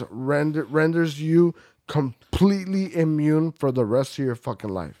vaccines renders you completely immune for the rest of your fucking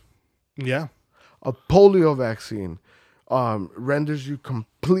life. Yeah. A polio vaccine renders you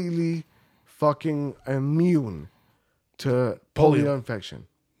completely fucking immune to polio infection.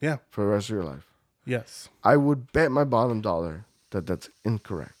 Yeah. For the rest of your life. Yes. I would bet my bottom dollar that that's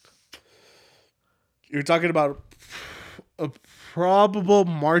incorrect. You're talking about a probable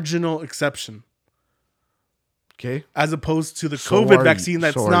marginal exception. Okay. As opposed to the COVID vaccine,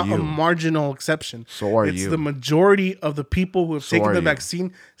 that's not a marginal exception. So are you. It's the majority of the people who have taken the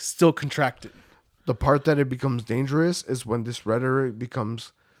vaccine still contracted. The part that it becomes dangerous is when this rhetoric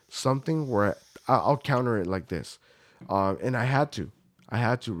becomes something where I'll counter it like this. And I had to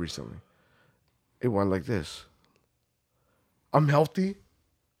recently. It went like this. I'm healthy.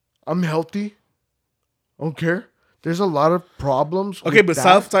 I don't care. There's a lot of problems. Okay, but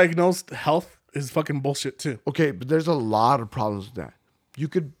self-diagnosed health is fucking bullshit too. Okay, but there's a lot of problems with that. You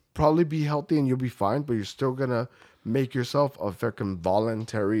could probably be healthy and you'll be fine, but you're still gonna make yourself a fucking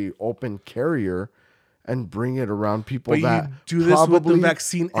voluntary open carrier and bring it around people but that you do this with the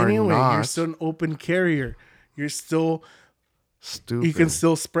vaccine anyway. Not. You're still an open carrier. You're still stupid. You can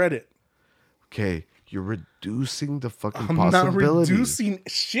still spread it. Okay. You're reducing the fucking I'm possibility. I'm not reducing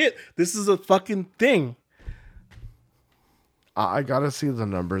shit. This is a fucking thing. I gotta see the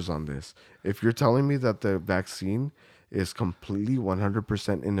numbers on this. If you're telling me that the vaccine is completely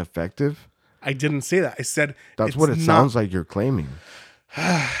 100% ineffective, I didn't say that. I said that's what it sounds like you're claiming.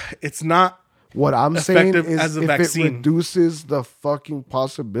 It's not. What I'm saying is, as a if vaccine. It reduces the fucking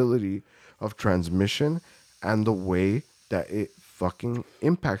possibility of transmission and the way that it fucking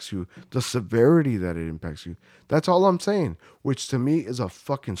impacts you, the severity that it impacts you. That's all I'm saying, which to me is a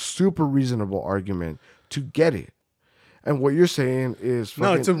fucking super reasonable argument to get it. And what you're saying is fucking,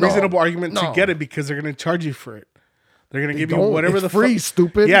 no, it's a reasonable argument to get it because they're going to charge you for it. They're going to give you whatever it's free,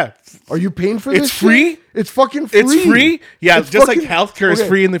 stupid. Yeah. Are you paying for this? It's free? Shit? It's fucking free. It's free? Yeah, it's just fucking, like healthcare is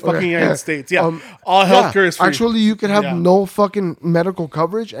free in the fucking United States. Yeah. All healthcare is free. Actually, you could have no fucking medical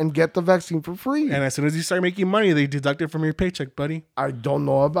coverage and get the vaccine for free. And as soon as you start making money, they deduct it from your paycheck, buddy. I don't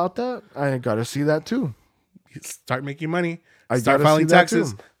know about that. I got to see that too. You start making money. Start filing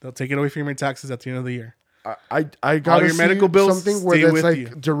taxes. They'll take it away from your taxes at the end of the year. I gotta your medical bills something where stay that's with like you.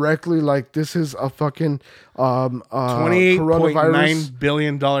 directly like this is a fucking $28.9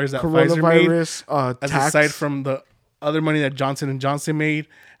 billion that Pfizer made, as tax. aside from the other money that Johnson & Johnson made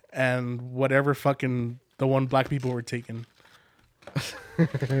and whatever fucking the one black people were taking.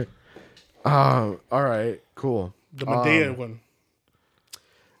 All right, cool. The Medea one.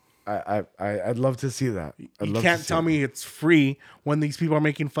 I'd love to see that. You can't tell me it's free when these people are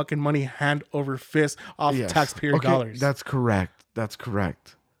making fucking money hand over fist off taxpayer dollars. That's correct.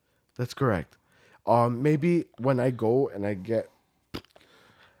 Maybe when I go and I get,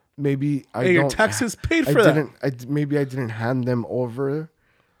 maybe I your don't. taxes paid for that. Maybe I didn't hand them over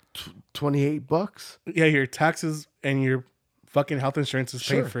 $28. Yeah, your taxes and your fucking health insurance is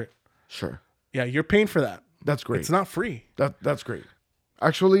paid for it. Sure. Yeah, you're paying for that. That's great. It's not free. That's great.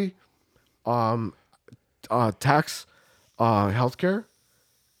 Actually, tax, healthcare,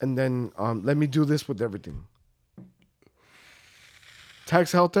 and then let me do this with everything.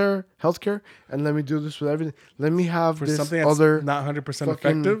 Tax, healthcare, and let me do this with everything. Let me have for this something that's other not 100%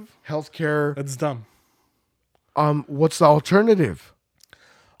 effective healthcare. That's dumb. What's the alternative?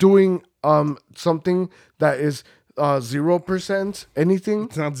 Doing something that is 0% anything.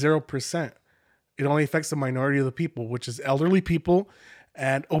 It's not 0%. It only affects the minority of the people, which is elderly people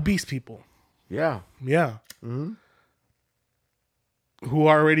and obese people. Yeah. Mm-hmm. Who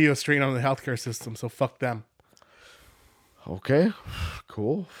are already a strain on the healthcare system, so fuck them. Okay.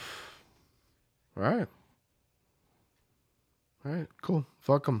 Cool. All right. Cool.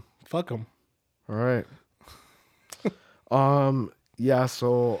 Fuck them. All right. Yeah.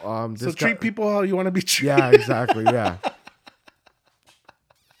 So so treat people how you want to be treated. Yeah. Exactly. Yeah.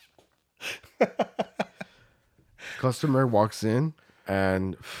 Customer walks in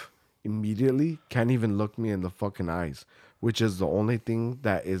and immediately can't even look me in the fucking eyes, which is the only thing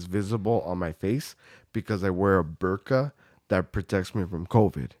that is visible on my face because I wear a burqa that protects me from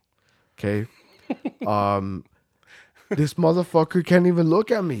COVID. Okay. This motherfucker can't even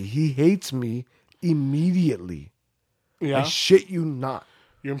look at me. He hates me immediately. Yeah. I shit you not.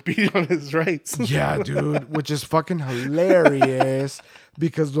 You're impeding on his rights. Yeah, dude, which is fucking hilarious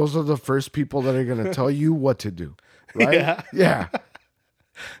because those are the first people that are going to tell you what to do. Right? Yeah.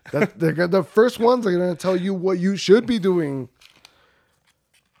 They're the first ones are going to tell you what you should be doing.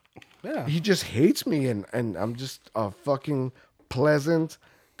 Yeah. He just hates me and I'm just a fucking pleasant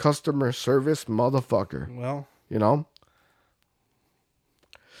customer service motherfucker. Well, you know?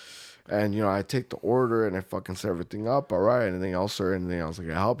 And, you know, I take the order and I fucking set everything up. All right. Anything else, sir? Anything else I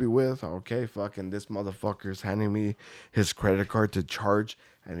can help you with? Okay. Fucking this motherfucker's handing me his credit card to charge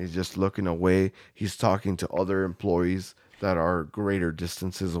and he's just looking away. He's talking to other employees that are greater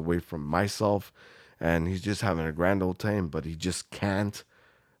distances away from myself. And he's just having a grand old time, but he just can't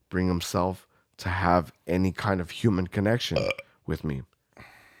bring himself to have any kind of human connection with me.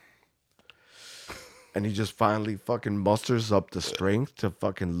 And he just finally fucking musters up the strength to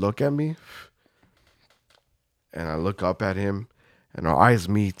fucking look at me. And I look up at him and our eyes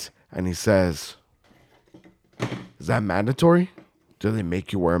meet and he says, "Is that mandatory? Do they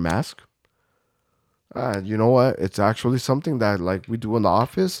make you wear a mask?" You know what? It's actually something that like we do in the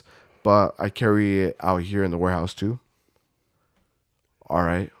office, but I carry it out here in the warehouse too. All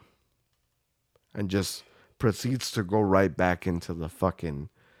right. And just proceeds to go right back into the fucking,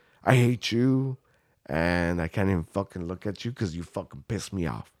 I hate you. And I can't even fucking look at you because you fucking piss me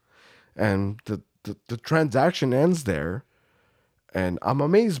off. And the transaction ends there. And I'm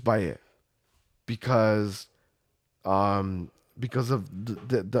amazed by it. Because of the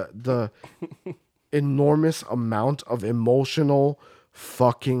enormous amount of emotional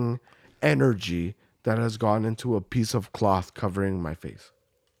fucking energy that has gone into a piece of cloth covering my face.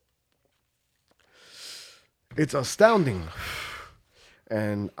 It's astounding.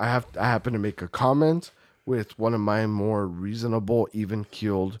 And I happen to make a comment with one of my more reasonable,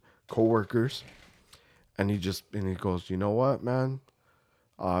 even-keeled coworkers, and he goes, "You know what, man?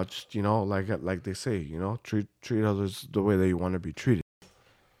 Just like they say, treat others the way that you want to be treated."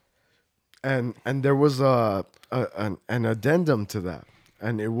 And there was an addendum to that,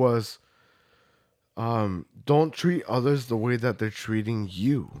 and it was, don't treat others the way that they're treating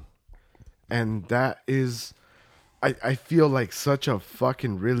you, and that is. I feel like such a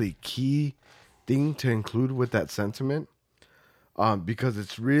fucking really key thing to include with that sentiment, because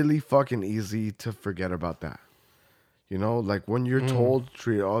it's really fucking easy to forget about that. You know, like when you're told to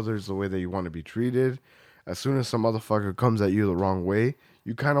treat others the way that you want to be treated, as soon as some motherfucker comes at you the wrong way,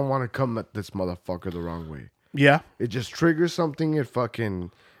 you kind of want to come at this motherfucker the wrong way. Yeah. It just triggers something. It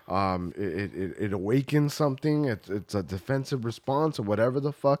fucking, it awakens something. It's a defensive response or whatever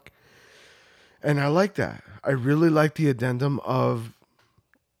the fuck. And I like that. I really like the addendum of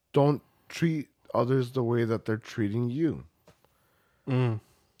don't treat others the way that they're treating you.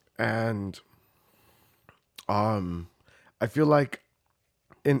 And I feel like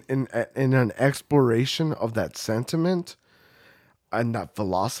in an exploration of that sentiment and that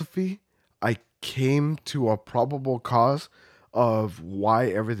philosophy, I came to a probable cause of why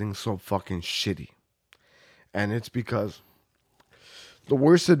everything's so fucking shitty. And it's because the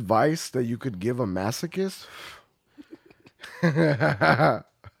worst advice that you could give a masochist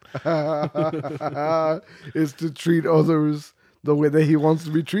is to treat others the way that he wants to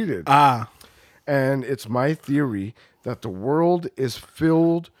be treated. And it's my theory that the world is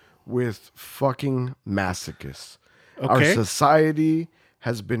filled with fucking masochists. Okay. Our society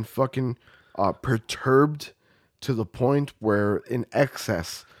has been fucking perturbed to the point where in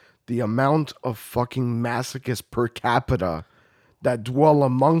excess, the amount of fucking masochists per capita that dwell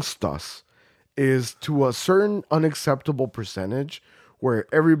amongst us is to a certain unacceptable percentage where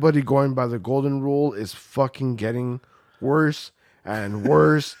everybody going by the golden rule is fucking getting worse and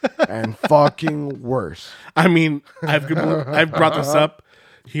worse and fucking worse. I mean, I've brought this up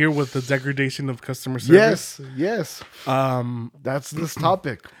here with the degradation of customer service. Yes. That's this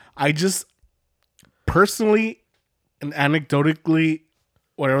topic. I just personally and anecdotally,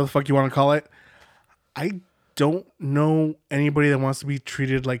 whatever the fuck you want to call it, I don't know anybody that wants to be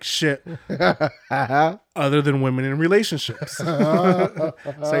treated like shit other than women in relationships. So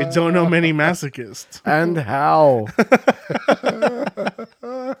I don't know many masochists. And how?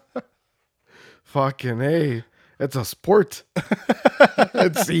 Fucking A. It's a sport.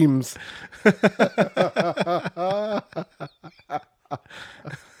 It seems.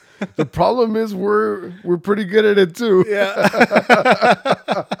 The problem is we're pretty good at it too. Yeah.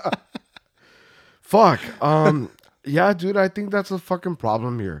 Fuck. Yeah, dude, I think that's a fucking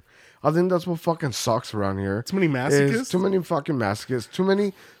problem here. I think that's what fucking sucks around here. Too many masochists? Too many fucking masochists. Too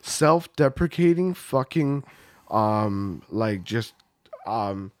many self-deprecating fucking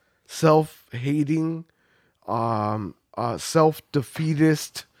self-hating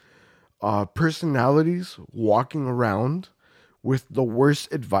self-defeatist personalities walking around with the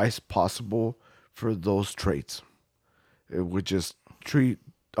worst advice possible for those traits. It would just treat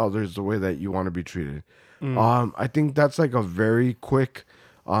others the way that you want to be treated. I think that's like a very quick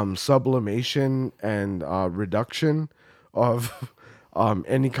sublimation and reduction of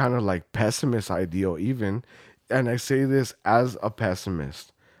any kind of like pessimist ideal even. And I say this as a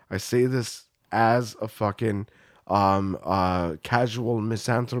pessimist. I say this as a fucking casual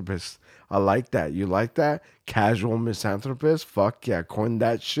misanthropist. I like that. You like that? Casual misanthropist? Fuck yeah. Coin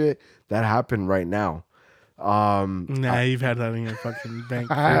that shit. That happened right now. You've had that in your fucking bank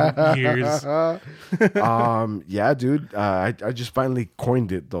for years. Yeah, dude. I just finally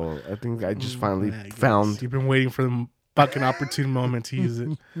coined it though. I think I just finally found. You've been waiting for the fucking opportune moment to use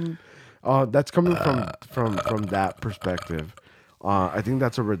it. That's coming from that perspective. I think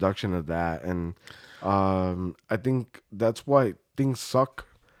that's a reduction of that, and I think that's why things suck.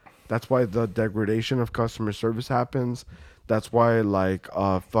 That's why the degradation of customer service happens. That's why like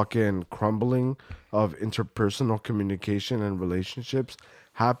fucking crumbling of interpersonal communication and relationships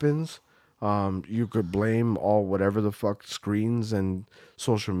happens. You could blame all whatever the fuck screens and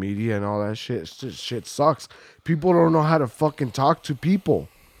social media and all that shit. It's just, shit sucks. People don't know how to fucking talk to people.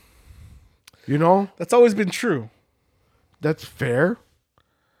 You know? That's always been true. That's fair.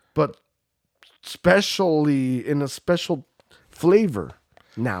 But especially in a special flavor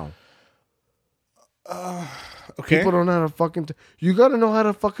now. Okay. People don't know how to fucking... you got to know how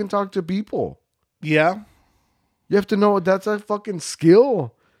to fucking talk to people. Yeah. You have to know that's a fucking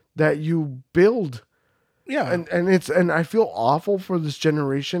skill that you build. Yeah. And I feel awful for this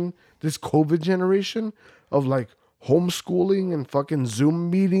generation, this COVID generation of like homeschooling and fucking Zoom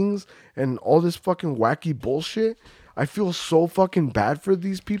meetings and all this fucking wacky bullshit. I feel so fucking bad for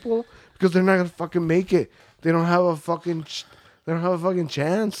these people because they're not going to fucking make it. They don't have a fucking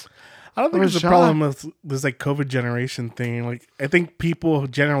chance. I don't think there's a problem with this like COVID generation thing. Like I think people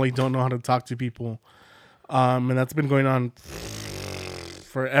generally don't know how to talk to people. And that's been going on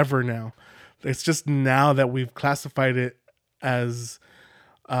forever now. It's just now that we've classified it as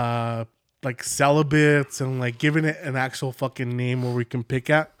like celibates and like giving it an actual fucking name where we can pick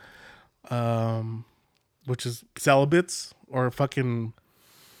at, which is celibates or fucking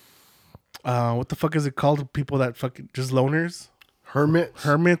what the fuck is it called? People that fucking just loners,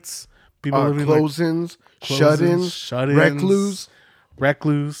 hermits. People living close-ins, shut-ins,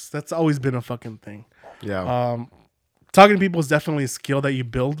 recluse. That's always been a fucking thing. Yeah. Talking to people is definitely a skill that you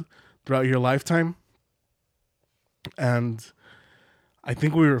build throughout your lifetime. And I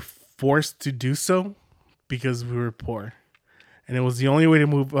think we were forced to do so because we were poor. And it was the only way to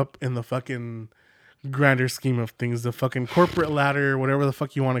move up in the fucking grander scheme of things. The fucking corporate ladder, whatever the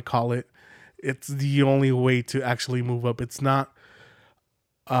fuck you want to call it. It's the only way to actually move up. It's not...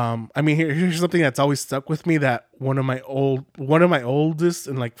 I mean, here's something that's always stuck with me that one of my oldest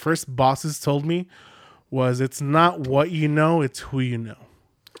and like first bosses told me was, it's not what you know, it's who you know.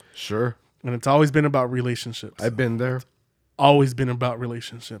 Sure. And it's always been about relationships. I've been there. Always been about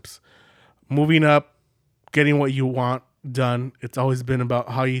relationships. Moving up, getting what you want done. It's always been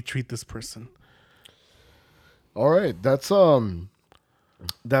about how you treat this person. All right. That's a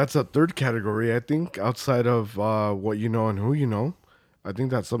third category, I think, outside of what you know and who you know. I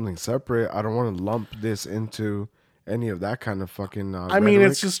think that's something separate. I don't want to lump this into any of that kind of fucking I mean,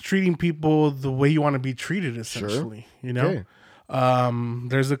 it's just treating people the way you want to be treated, essentially. Sure. You know? Okay.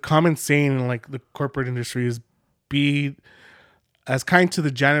 There's a common saying in like the corporate industry is be as kind to the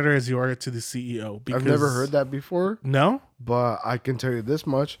janitor as you are to the CEO. I've never heard that before. No? But I can tell you this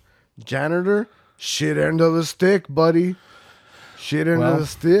much. Janitor, shit end of the stick, buddy. Shit end of the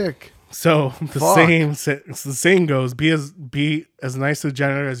stick. So the saying goes, be as nice to the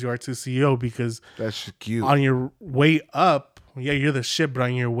janitor as you are to the CEO, because that's cute. On your way up, yeah, you're the shit, but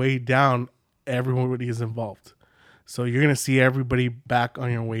on your way down, everybody is involved. So you're gonna see everybody back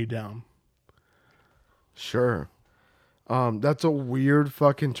on your way down. Sure. That's a weird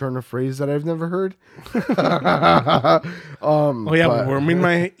fucking turn of phrase that I've never heard. Worm in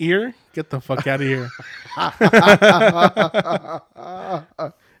my ear? Get the fuck out of here.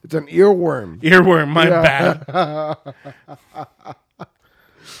 It's an earworm. Earworm, my bad.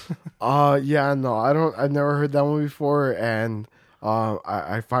 Yeah, no, I've never heard that one before, and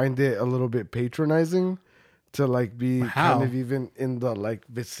I find it a little bit patronizing to like be kind of even in the like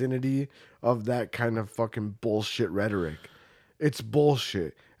vicinity of that kind of fucking bullshit rhetoric. It's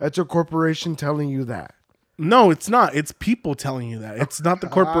bullshit. That's a corporation telling you that. No, it's not. It's people telling you that. It's not the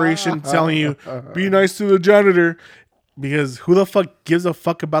corporation telling you, be nice to the janitor. Because who the fuck gives a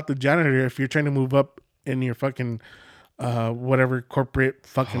fuck about the janitor if you're trying to move up in your fucking whatever corporate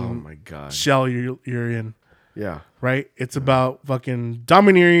fucking shell you're in? Yeah. Right? It's about fucking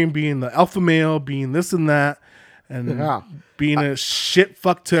domineering, being the alpha male, being this and that, and being a shit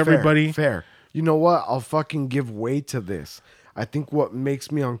fuck to everybody. Fair. You know what? I'll fucking give way to this. I think what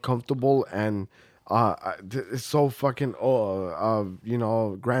makes me uncomfortable and it's so fucking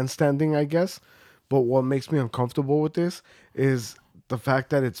grandstanding, I guess. But what makes me uncomfortable with this is the fact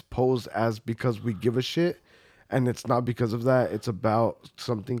that it's posed as because we give a shit, and it's not because of that. It's about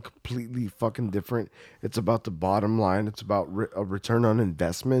something completely fucking different. It's about the bottom line. It's about a return on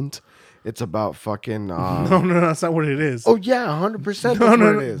investment. It's about fucking... No, that's not what it is. Oh, yeah, 100%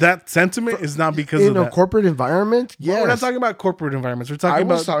 No, it is. That sentiment is not because of that. In a corporate environment? Yeah. Well, we're not talking about corporate environments. I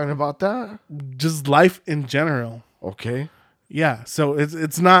was talking about that. Just life in general. Okay. Yeah, so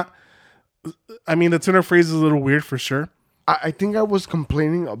it's not... I mean, the turn of phrase is a little weird for sure. I think I was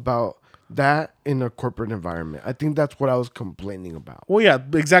complaining about that in a corporate environment. I think that's what I was complaining about. Well, yeah,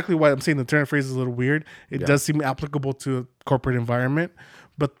 exactly why I'm saying the turn of phrase is a little weird. It does seem applicable to a corporate environment,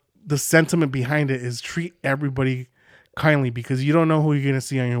 but the sentiment behind it is treat everybody kindly because you don't know who you're going to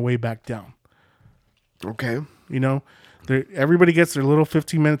see on your way back down. Okay. You know, everybody gets their little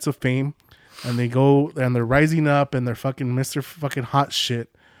 15 minutes of fame and they go and they're rising up and they're fucking Mr. fucking hot shit.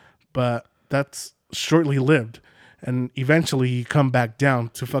 But that's shortly lived. And eventually you come back down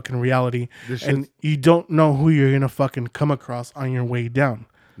to fucking reality. And you don't know who you're going to fucking come across on your way down.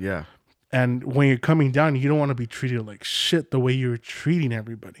 Yeah. And when you're coming down, you don't want to be treated like shit the way you're treating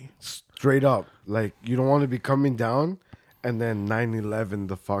everybody. Straight up. Like, you don't want to be coming down and then 9/11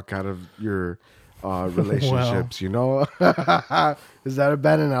 the fuck out of your relationships, you know? Is that a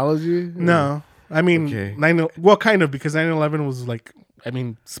bad analogy? No. I mean, kind of, because 9/11 was like, I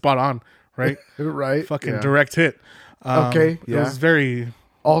mean, spot on, right? Right. Fucking direct hit. Okay. Yeah. It was very...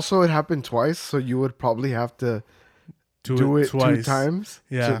 Also, it happened twice, so you would probably have to do it twice. 2 times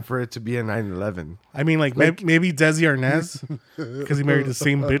for it to be a 9/11. I mean, like maybe Desi Arnaz, because he married the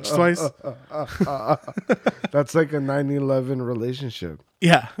same bitch twice. That's like a 9/11 relationship.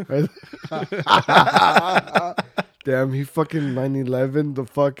 Yeah. Right? Damn, he fucking 9/11 the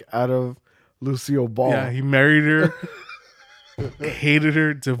fuck out of Lucille Ball. Yeah, he married her, hated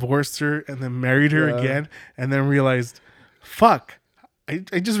her, divorced her, and then married her again, and then realized, fuck.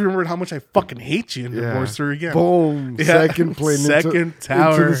 I just remembered how much I fucking hate you and divorced her again. Boom. Yeah. Second plane. Second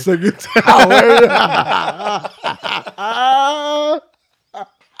tower. Into the second tower.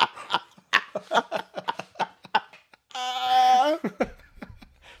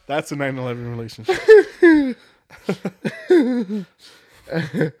 That's a 9/11 relationship.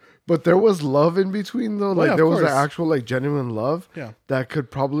 But there was love in between, though. Like, there was an course. actual, like, genuine love Yeah. that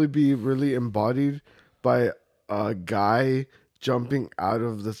could probably be really embodied by a guy jumping out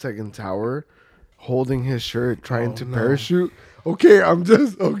of the second tower, holding his shirt, trying to parachute. Okay, I'm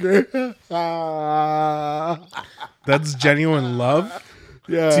just, okay. That's genuine love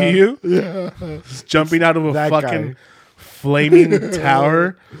Yeah. to you? Yeah. Just jumping out of a fucking flaming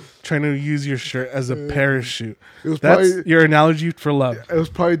tower, trying to use your shirt as a parachute. That's probably your analogy for love. It was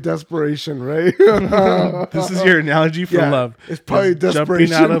probably desperation, right? This is your analogy for love. It's probably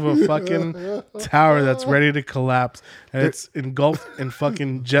desperation. Jumping out of a fucking tower that's ready to collapse, and it's engulfed in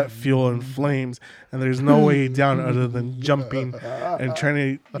fucking jet fuel and flames, and there's no way down other than jumping and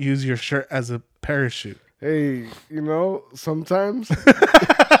trying to use your shirt as a parachute. Hey, you know, sometimes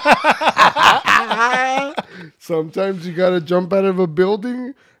you gotta jump out of a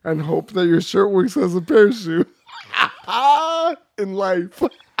building and hope that your shirt works as a parachute in life.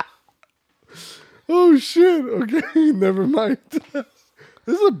 Oh shit! Okay, never mind. This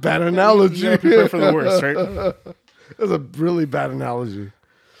is a bad analogy. You prepare for the worst, right? That's a really bad analogy.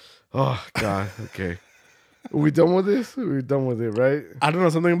 Oh god. Okay, are we done with this? We're done with it, right? I don't know,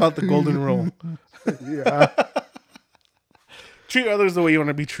 something about the golden rule. Yeah. Treat others the way you want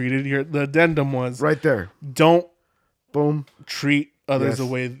to be treated. Here, the addendum was right there. Don't treat others the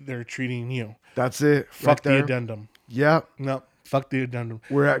way they're treating you. That's it. Fuck the addendum. Yeah. No, fuck the addendum.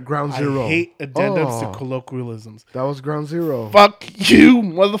 We're at ground zero. I hate addendums to colloquialisms. That was ground zero. Fuck you,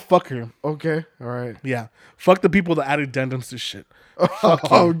 motherfucker. Okay. All right. Yeah. Fuck the people that add addendums to shit. Fuck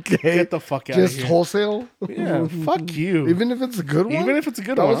you. Okay. Get the fuck out of here. Just wholesale? Yeah. Fuck you. Even if it's a good one? Even if it's a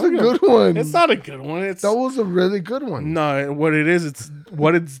good one. That was a good one. It's not a good one. That was a really good one. No, what it is,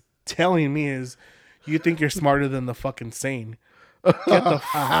 what it's telling me is you think you're smarter than the fucking sane. Get the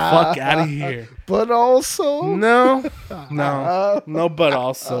fuck out of here. But also... No, but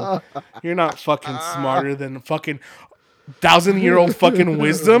also. You're not fucking smarter than fucking 1,000-year-old fucking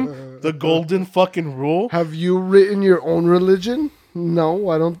wisdom. The golden fucking rule. Have you written your own religion? No,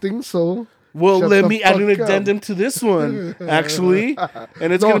 I don't think so. Well, let me add an addendum to this one, actually.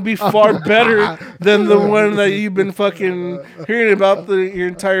 And it's going to be far better than the one that you've been fucking hearing about your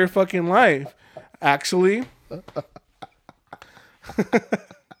entire fucking life, actually.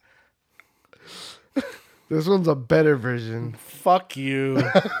 This one's a better version. Fuck you.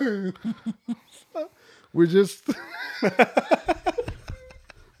 We just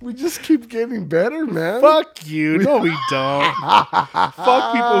keep getting better, man. Fuck you. No, we don't.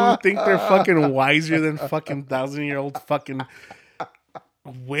 Fuck people who think they're fucking wiser than fucking 1,000-year-old fucking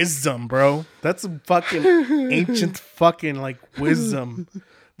wisdom, bro. That's a fucking ancient fucking like wisdom.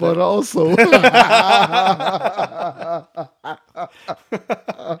 But also,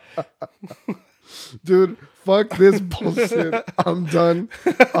 dude, fuck this bullshit. I'm done.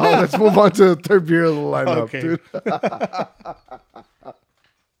 Let's move on to the third beer of the lineup, dude.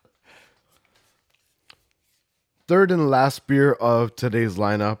 Third and last beer of today's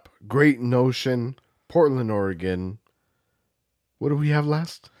lineup, Great Notion, Portland, Oregon. What do we have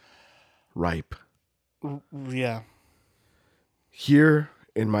last? Ripe. Yeah. Here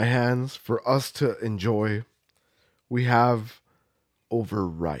in my hands for us to enjoy, we have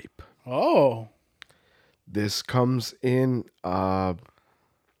Overripe. Oh. This comes in at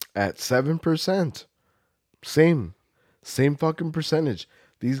 7%. Same fucking percentage.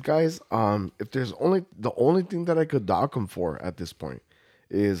 These guys, if there's the only thing that I could dock them for at this point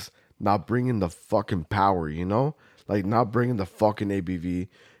is not bringing the fucking power, you know? Like not bringing the fucking ABV.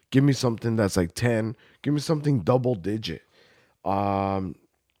 Give me something that's like 10. Give me something double digit. I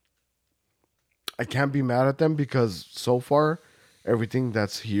can't be mad at them because so far everything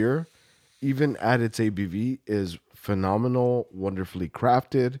that's here, even at its ABV, is phenomenal, wonderfully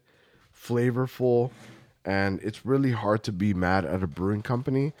crafted, flavorful. And it's really hard to be mad at a brewing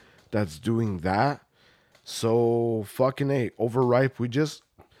company that's doing that. So fucking A, Overripe. We just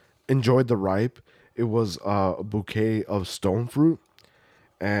enjoyed the ripe. It was a bouquet of stone fruit.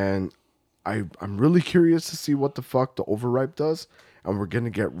 And I'm really curious to see what the fuck the Overripe does. And we're going to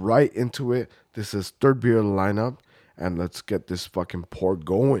get right into it. This is third beer of the lineup. And let's get this fucking pour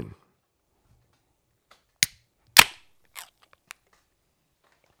going.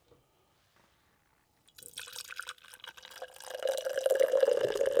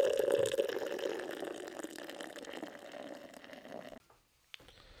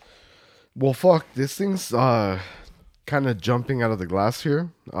 Well, fuck, this thing's kind of jumping out of the glass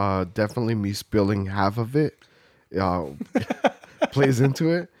here. Definitely me spilling half of it plays into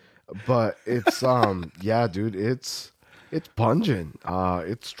it. But it's, yeah, dude, it's pungent.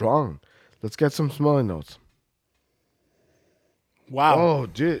 It's strong. Let's get some smelling notes. Wow. Oh,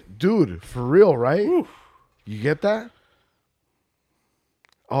 dude, for real, right? Whew. You get that?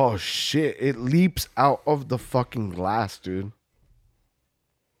 Oh shit! It leaps out of the fucking glass, dude.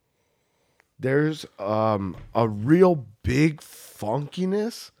 There's a real big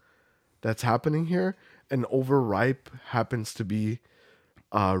funkiness that's happening here, and overripe happens to be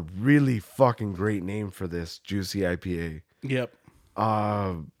a really fucking great name for this juicy IPA. Yep.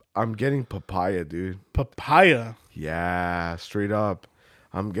 I'm getting papaya, dude. Papaya. Yeah, straight up.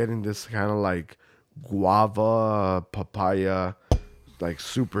 I'm getting this kind of like guava, papaya, like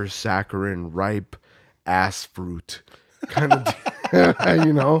super saccharine, ripe ass fruit kind of,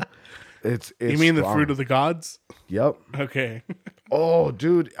 you know. It's you mean strong. The fruit of the gods? Yep. Okay. Oh,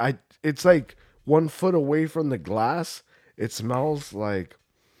 dude, it's like 1 foot away from the glass. It smells like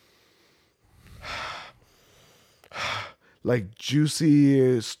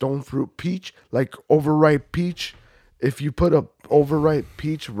juicy stone fruit peach, like overripe peach. If you put a overripe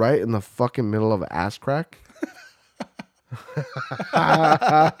peach right in the fucking middle of an ass crack.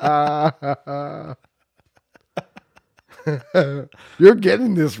 You're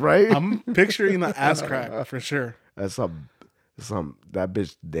getting this, right? I'm picturing the ass crack for sure. That's that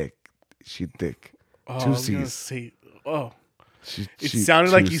bitch thick. She thick. Oh, Two I was gonna C's. say, oh, She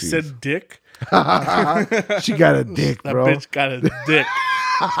sounded like you C's. said dick. She got a dick, That bro. bitch got a dick.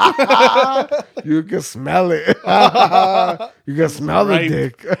 You can smell it. You can smell the ripe.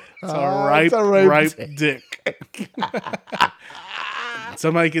 dick. It's a ripe dick.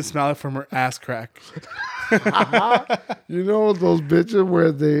 Somebody can smell it from her ass crack. You know those bitches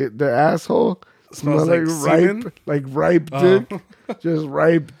where their asshole Smells smell like ripe dick? Just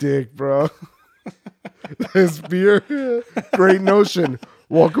ripe dick, bro. This beer, great Notion.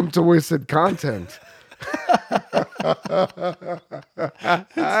 Welcome to wasted content. It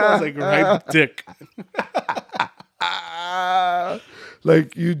smells like ripe dick.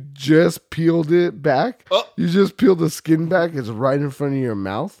 Like you just peeled it back. Oh. You just peeled the skin back. It's right in front of your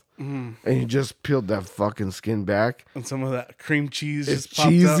mouth. And you just peeled that fucking skin back. And some of that cream cheese It's just popped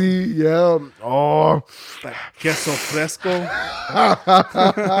cheesy, yeah. Oh, That queso fresco.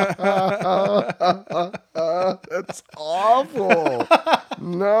 that's awful.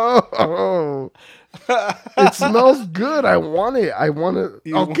 No. It smells good. I want it.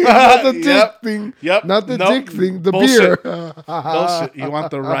 Okay, not the dick thing. Yep. Not the dick thing. The Bullshit. beer. Bullshit. You want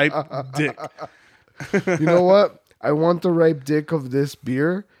the ripe dick. You know what? I want the ripe dick of this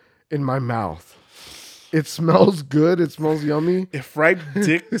beer in my mouth. It smells good. It smells yummy. If ripe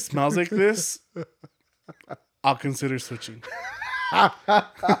dick smells like this, I'll consider switching.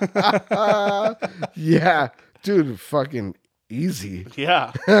 Yeah. Dude, fucking easy.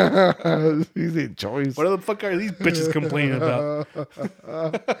 Yeah. Easy choice. What the fuck are these bitches complaining about?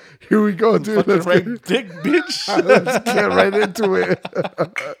 Here we go, dude. Fucking ripe dick, bitch. Let's get right into it.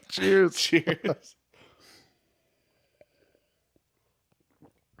 Cheers. Cheers.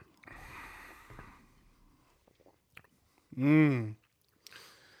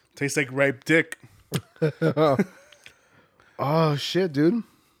 Tastes like ripe dick. Oh, shit, dude.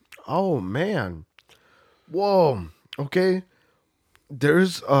 Oh, man. Whoa. Okay.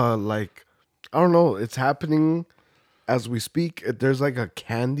 There's, like, I don't know. It's happening as we speak. There's, like, a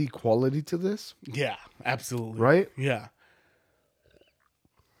candy quality to this. Yeah, absolutely. Right? Yeah.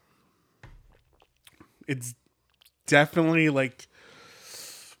 It's definitely like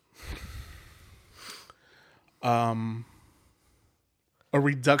a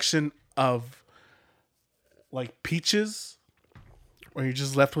reduction of like peaches, where you're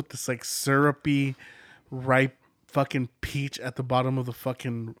just left with this like syrupy, ripe fucking peach at the bottom of the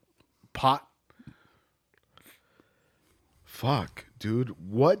fucking pot. Fuck, dude.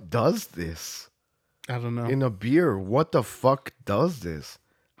 What does this? I don't know. In a beer, what the fuck does this?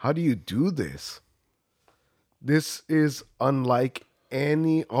 How do you do this? This is unlike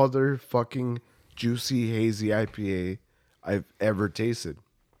any other fucking juicy, hazy IPA I've ever tasted.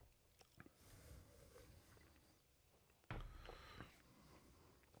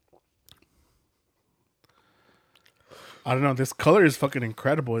 I don't know. This color is fucking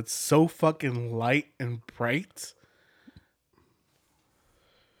incredible. It's so fucking light and bright.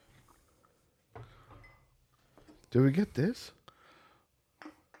 Did we get this?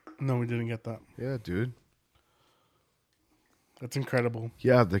 No, we didn't get that. Yeah, dude. That's incredible.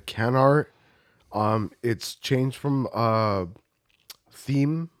 Yeah, the can art. It's changed from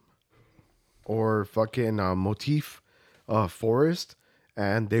theme or fucking motif, forest,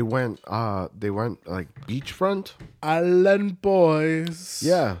 and they went like beachfront. Island Boys.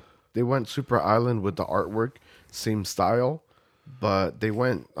 Yeah, they went super island with the artwork, same style, but they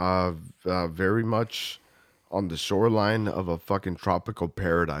went very much on the shoreline of a fucking tropical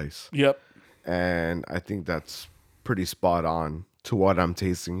paradise. Yep. And I think that's pretty spot on to what I'm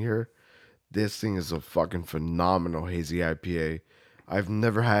tasting here. This thing is a fucking phenomenal hazy IPA. I've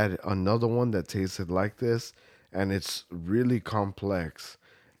never had another one that tasted like this, and it's really complex.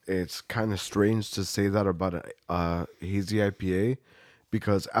 It's kind of strange to say that about a hazy IPA,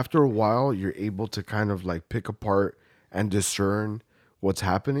 because after a while, you're able to kind of like pick apart and discern what's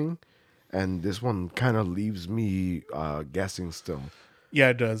happening. And this one kind of leaves me guessing still. Yeah,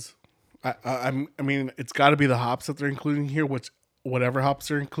 it does. I mean, it's got to be the hops that they're including here, whatever hops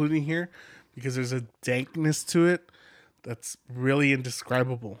they're including here, because there's a dankness to it that's really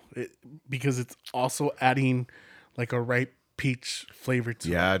indescribable. Because it's also adding like a ripe peach flavor to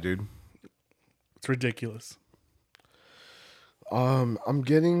it. Yeah, dude. It's ridiculous. I'm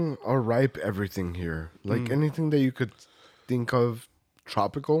getting a ripe everything here. Like anything that you could think of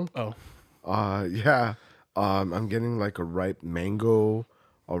tropical. Oh. Yeah. I'm getting like a ripe mango,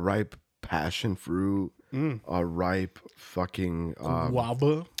 a ripe passion fruit, a ripe fucking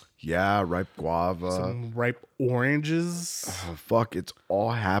Guava. Yeah, ripe guava. Some ripe oranges. Fuck, it's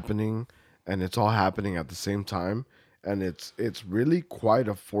all happening, and it's all happening at the same time, and it's really quite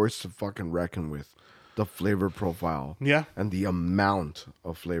a force to fucking reckon with. The flavor profile. Yeah. And the amount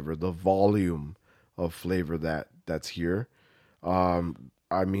of flavor, the volume of flavor that's here. I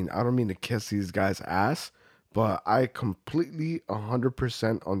mean, I don't mean to kiss these guys' ass, but I completely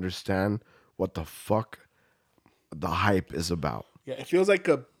 100% understand what the fuck the hype is about. Yeah, it feels like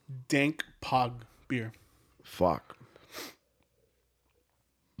a dank pog beer. Fuck.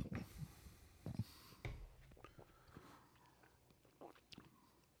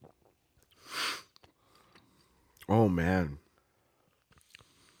 Oh man.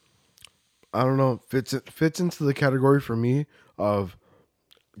 I don't know. Fits into the category for me of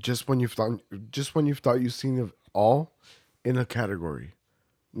just when you've thought you've seen it all in a category.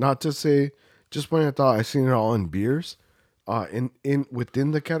 Not to say just when I thought I've seen it all in beers. In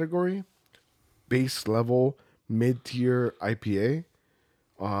within the category, base level mid tier IPA.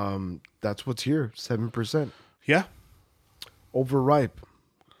 That's what's here. 7%. Yeah. Overripe.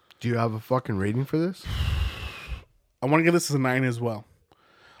 Do you have a fucking rating for this? I want to give this a 9 as well.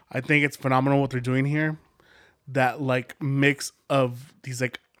 I think it's phenomenal what they're doing here. That like mix of these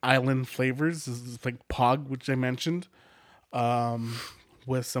like island flavors, this is like pog, which I mentioned,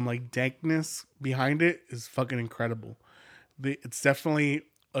 with some like dankness behind it is fucking incredible. It's definitely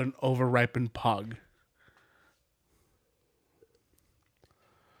an overripened pog.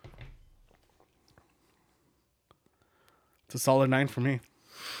 It's a solid 9 for me.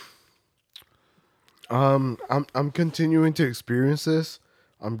 I'm continuing to experience this.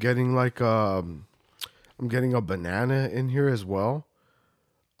 I'm getting like I'm getting a banana in here as well.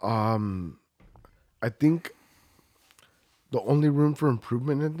 I think the only room for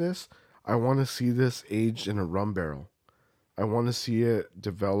improvement in this, I want to see this aged in a rum barrel. I want to see it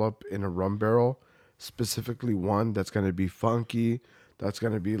develop in a rum barrel, specifically one that's going to be funky, that's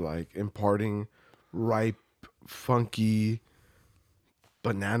going to be like imparting ripe, funky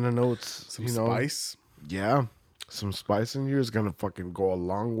banana notes. Some spice. Yeah. Some spice in here is going to fucking go a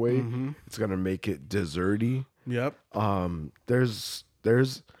long way. Mm-hmm. It's going to make it desserty. Yep. There's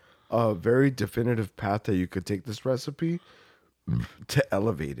a very definitive path that you could take this recipe to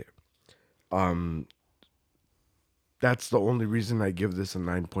elevate it. That's the only reason I give this a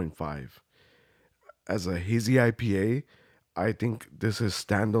 9.5. As a hazy IPA, I think this is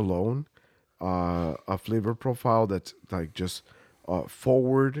standalone. A flavor profile that's like just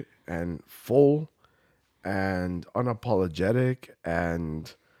forward and full and unapologetic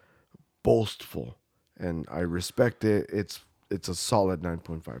and boastful. And I respect it. It's a solid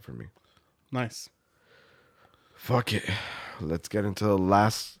 9.5 for me. Nice. Fuck it. Let's get into the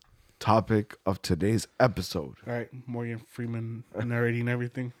last topic of today's episode. All right, Morgan Freeman narrating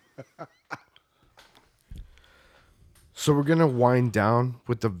everything. So we're gonna wind down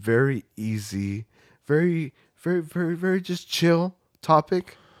with a very easy, very, very, very, very just chill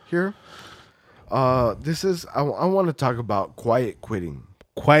topic here. This is I want to talk about quiet quitting.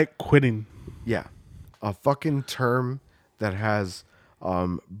 Quiet quitting. Yeah, a fucking term that has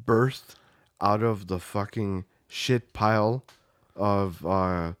birthed out of the fucking shit pile of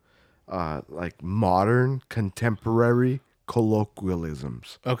like modern contemporary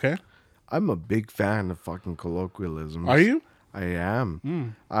colloquialisms. Okay. I'm a big fan of fucking colloquialisms. Are you? I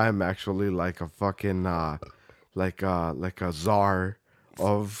am. I'm actually like a fucking like a czar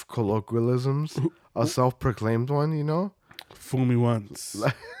of colloquialisms, a self-proclaimed one, you know. Fool me once.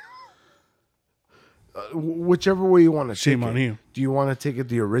 whichever way you want to take it. Shame on you. Do you want to take it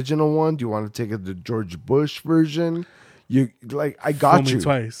the original one? Do you want to take it the George Bush version? You like, I got Fool you me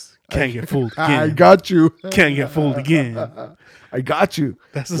twice. Can't get fooled again. I got you. Can't get fooled again. I got you.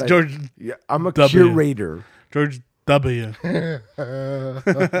 That's like, George. Yeah, I'm a W. curator. George W.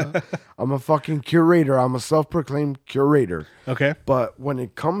 I'm a fucking curator. I'm a self-proclaimed curator. Okay. But when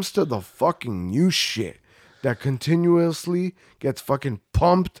it comes to the fucking new shit that continuously gets fucking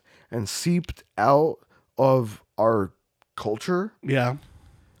pumped and seeped out of our culture, Yeah.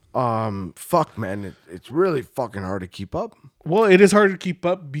 fuck, man, it's really fucking hard to keep up. Well, it is hard to keep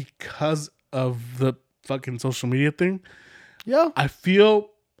up because of the fucking social media thing. Yeah. I feel,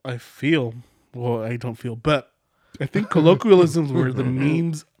 well, I don't feel, but I think colloquialisms were the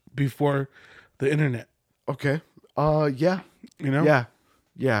memes before the internet. Okay. Yeah. You know? Yeah.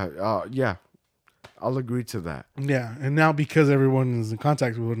 Yeah. I'll agree to that. Yeah. And now because everyone is in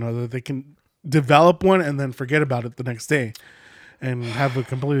contact with one another, they can develop one and then forget about it the next day and have a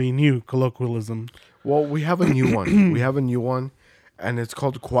completely new colloquialism. Well, we have a new one. And it's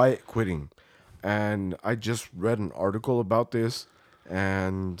called quiet quitting. And I just read an article about this,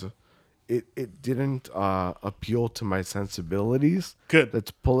 and it didn't appeal to my sensibilities. Good.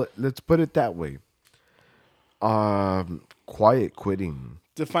 Let's put it that way. Quiet quitting.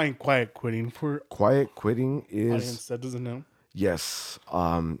 Define quiet quitting for Quiet quitting is audience that doesn't know. Yes.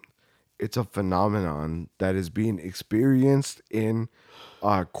 It's a phenomenon that is being experienced in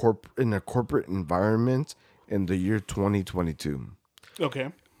a corporate environment in the year 2022.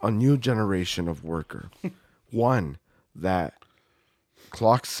 Okay. A new generation of worker. One that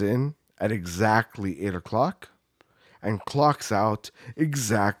clocks in at exactly 8 o'clock and clocks out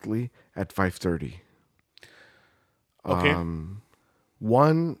exactly at 5:30. Okay.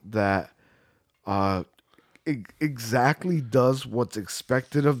 One that exactly does what's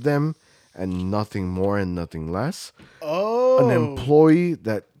expected of them and nothing more and nothing less. Oh. An employee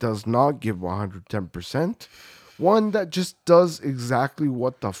that does not give 110%. One that just does exactly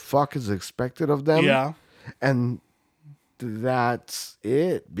what the fuck is expected of them. Yeah. And that's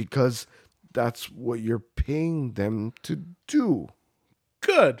it, because that's what you're paying them to do.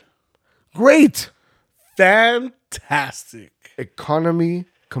 Good. Great. Fantastic. Economy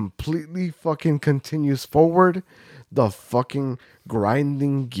completely fucking continues forward. The fucking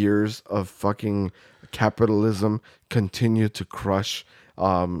grinding gears of fucking capitalism continue to crush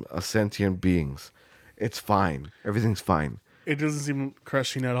sentient beings. It's fine. Everything's fine. It doesn't seem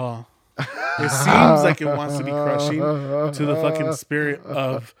crushing at all. It seems like it wants to be crushing to the fucking spirit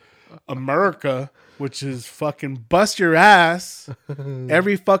of America, which is fucking bust your ass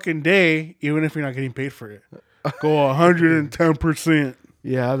every fucking day, even if you're not getting paid for it. Go 110%.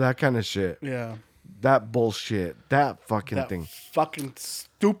 Yeah, that kind of shit. Yeah. That bullshit. That fucking thing. Fucking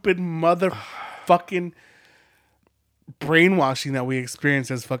stupid motherfucking brainwashing that we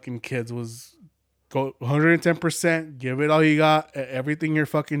experienced as fucking kids was go 110%, give it all you got at everything you're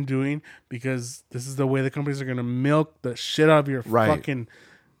fucking doing, because this is the way the companies are going to milk the shit out of your fucking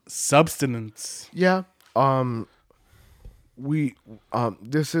substance. Yeah.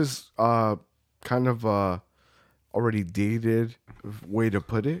 This is kind of already dated way to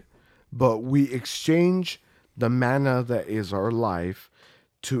put it, but we exchange the manna that is our life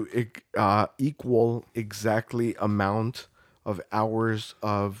to equal exactly amount of hours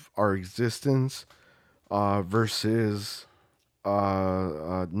of our existence versus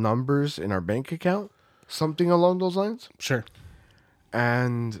numbers in our bank account, something along those lines. Sure.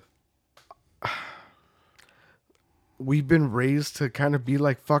 And we've been raised to kind of be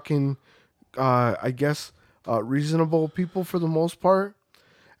like fucking, I guess, reasonable people for the most part,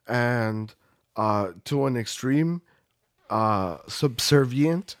 and to an extreme,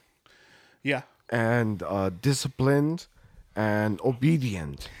 subservient. Yeah. And disciplined and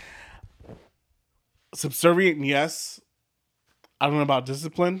obedient. Subservient, yes. I don't know about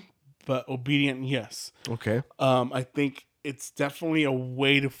discipline, but obedient, yes. Okay. I think it's definitely a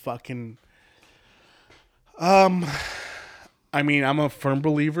way to fucking... I mean, I'm a firm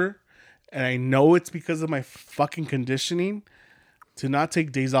believer, and I know it's because of my fucking conditioning to not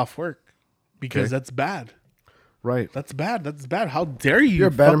take days off work, because that's bad. Right. That's bad. That's bad. How dare you? You're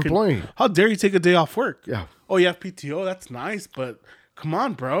a bad employee. How dare you take a day off work? Yeah. Oh, you have PTO? That's nice, but come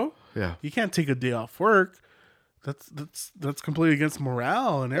on, bro. Yeah. You can't take a day off work. That's completely against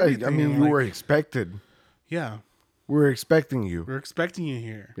morale and everything. I mean, you were expected. Yeah. We're expecting you. We're expecting you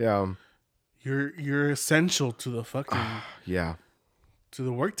here. Yeah. You're essential to the fucking yeah. to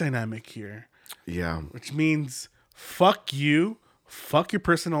the work dynamic here. Yeah. Which means fuck you, fuck your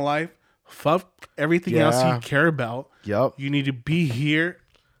personal life, fuck everything else you care about. Yep. You need to be here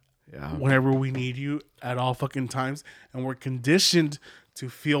whenever we need you at all fucking times. And we're conditioned to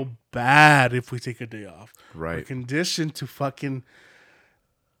feel bad if we take a day off. Right. We're conditioned to fucking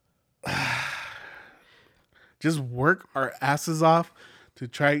just work our asses off to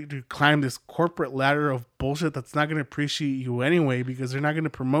try to climb this corporate ladder of bullshit that's not going to appreciate you anyway, because they're not going to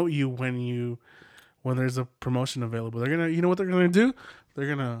promote you when there's a promotion available. They're going to, you know what they're going to do? They're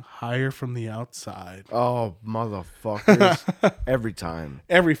going to hire from the outside. Oh, motherfuckers. Every time.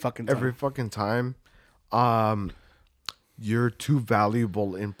 Every fucking time. Every fucking time. You're too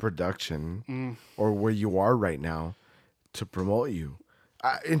valuable in production or where you are right now to promote you.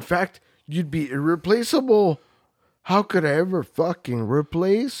 In fact, you'd be irreplaceable. How could I ever fucking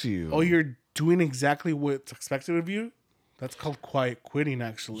replace you? Oh, you're doing exactly what's expected of you? That's called quiet quitting,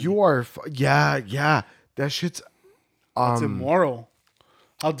 actually. You are... yeah. That shit's... That's immoral.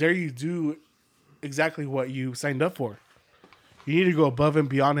 How dare you do exactly what you signed up for? You need to go above and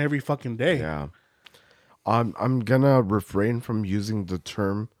beyond every fucking day. Yeah. I'm gonna refrain from using the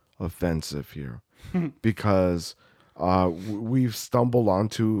term offensive here because we've stumbled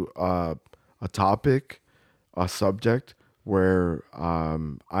onto a topic, a subject where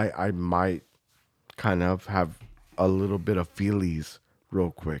I might kind of have a little bit of feelies real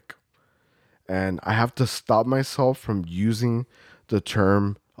quick. And I have to stop myself from using the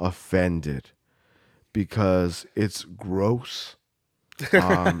term offended because it's gross. It's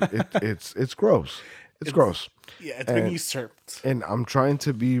gross. It's gross. Yeah, it's been usurped. And I'm trying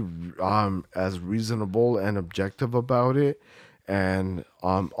to be as reasonable and objective about it. And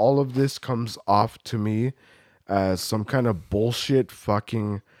all of this comes off to me as some kind of bullshit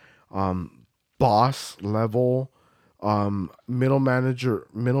fucking boss level middle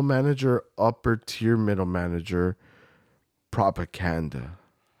manager, upper tier middle manager propaganda.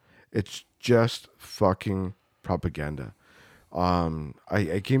 It's just fucking propaganda.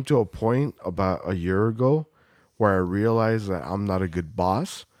 I came to a point about a year ago where I realized that I'm not a good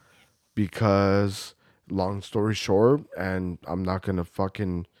boss because, long story short, and I'm not gonna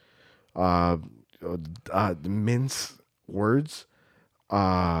fucking mince words.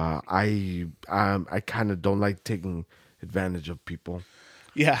 I kind of don't like taking advantage of people.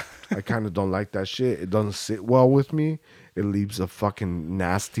 Yeah. I kind of don't like that shit. It doesn't sit well with me. It leaves a fucking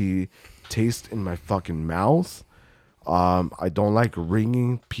nasty taste in my fucking mouth. I don't like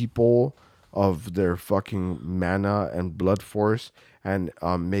wringing people of their fucking mana and blood force and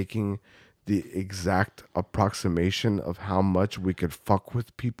making the exact approximation of how much we could fuck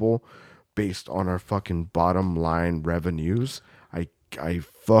with people based on our fucking bottom line revenues. I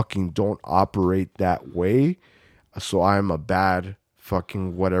fucking don't operate that way. So I'm a bad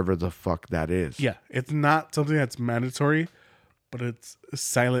fucking whatever the fuck that is. Yeah, it's not something that's mandatory, but it's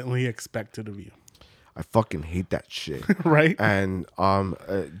silently expected of you. I fucking hate that shit. Right? And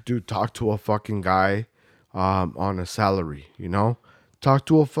dude, talk to a fucking guy on a salary, you know? Talk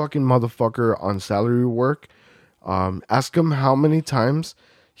to a fucking motherfucker on salary work. Ask him how many times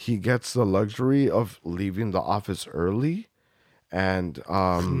he gets the luxury of leaving the office early. And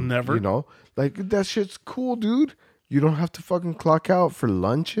never. You know, like that shit's cool, dude. You don't have to fucking clock out for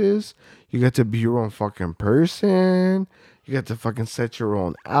lunches. You get to be your own fucking person. You get to fucking set your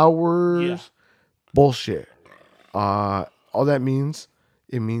own hours. Yeah. Bullshit. All that means,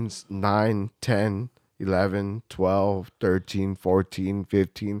 it means 9, 10, 11, 12, 13, 14,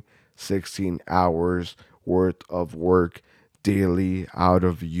 15, 16 hours worth of work daily out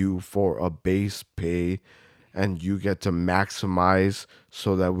of you for a base pay. And you get to maximize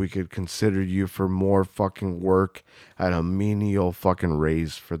so that we could consider you for more fucking work at a menial fucking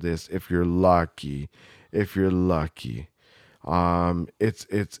raise for this. If you're lucky, it's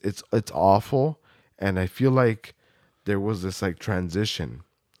awful. And I feel like there was this like transition.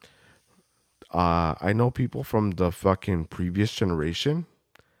 I know people from the fucking previous generation,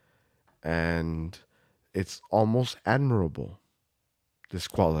 and it's almost admirable, this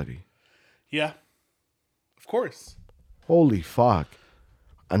quality. Yeah. Of course. Holy fuck.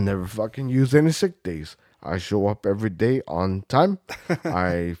 I never fucking use any sick days. I show up every day on time.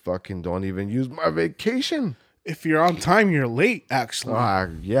 I fucking don't even use my vacation. If you're on time, you're late, actually.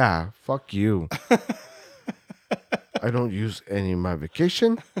 Yeah, fuck you. I don't use any of my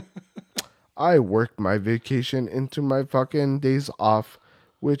vacation. I work my vacation into my fucking days off,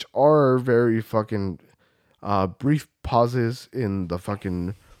 which are very fucking brief pauses in the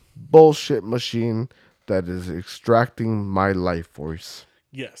fucking bullshit machine that is extracting my life force.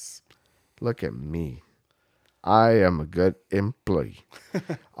 Yes. Look at me. I am a good employee.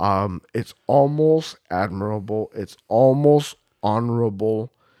 It's almost admirable. It's almost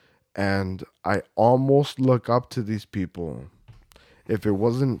honorable. And I almost look up to these people. if it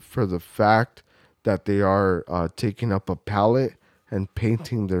wasn't for the fact that they are taking up a palette and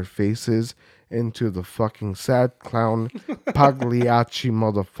painting their faces into the fucking sad clown Pagliacci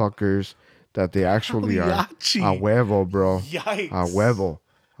motherfuckers that they actually Pagliacci. are. A huevo, bro. Yikes. A huevo.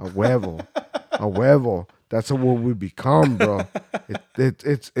 A huevo. A huevo. That's what we become, bro.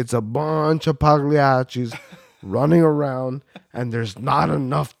 It's a bunch of Pagliaccis running around, and there's not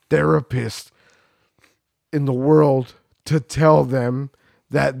enough therapists in the world to tell them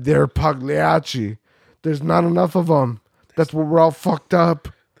that they're Pagliacci. There's not enough of them. That's why we're all fucked up.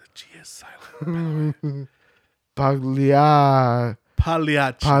 The G is silent.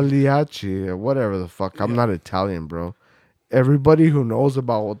 Pagliacci, whatever the fuck. I'm not Italian, bro. Everybody who knows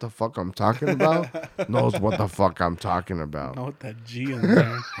about what the fuck I'm talking about knows what the fuck I'm talking about. Know what that G in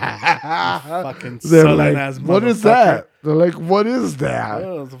there? Fucking They're southern like, ass what is that? They're like, what is that?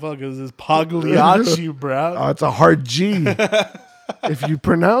 What the fuck is this Pagliacci, bro? Oh, it's a hard G. If you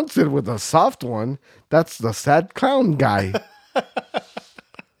pronounce it with a soft one, that's the sad clown guy.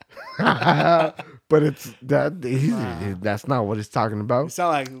 But it's that that's not what he's talking about. You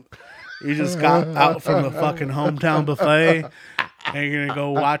sound like you just got out from the fucking hometown buffet and you're gonna go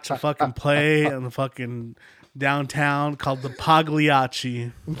watch a fucking play in the fucking downtown called the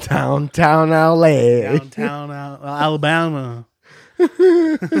Pagliacci. Downtown LA. Downtown Alabama.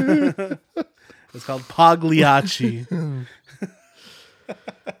 It's called Pagliacci.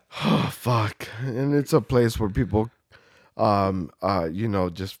 Oh fuck. And it's a place where people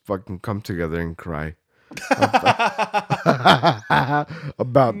just fucking come together and cry.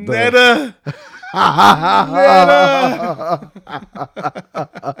 About the Netta.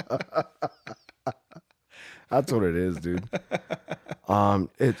 That's what it is, dude.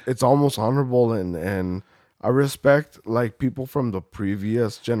 It's almost honorable, and I respect like people from the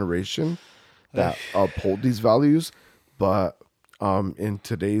previous generation that uphold these values, but in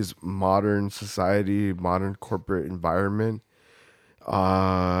today's modern society, modern corporate environment,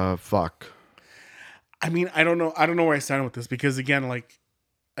 fuck. I mean, I don't know where I stand with this because again, like,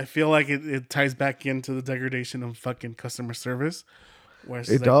 I feel like it ties back into the degradation of fucking customer service. Where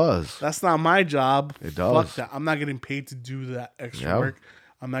it does. That's not my job. It does. Fuck that. I'm not getting paid to do that extra work.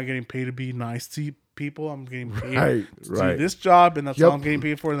 I'm not getting paid to be nice to people. I'm getting paid to do this job, and that's all I'm getting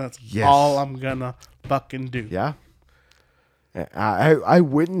paid for, and that's all I'm gonna fucking do. Yeah. I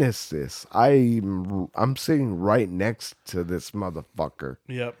witnessed this. I'm sitting right next to this motherfucker.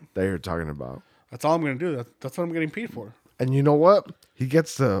 Yep. That you're talking about. That's all I'm gonna do. That's what I'm getting paid for. And you know what? He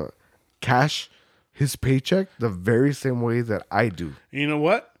gets to cash his paycheck the very same way that I do. You know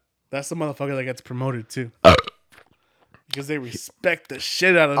what? That's the motherfucker that gets promoted too. Because they respect the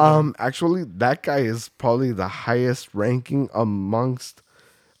shit out of him. Actually, that guy is probably the highest ranking amongst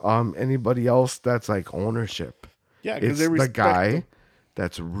anybody else that's like ownership. Yeah, because they respect the guy him.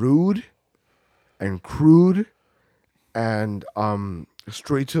 That's rude and crude and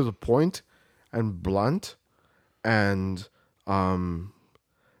straight to the point and blunt and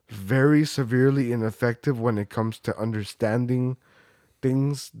very severely ineffective when it comes to understanding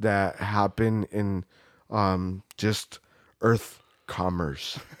things that happen in just earth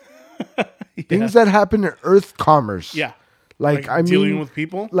commerce. Things that happen in earth commerce. Yeah. Like I mean, dealing with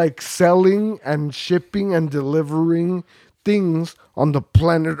people? Like selling and shipping and delivering things on the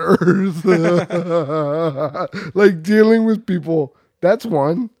planet Earth. Like dealing with people. That's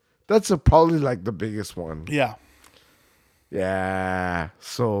one. That's probably like the biggest one. Yeah. Yeah.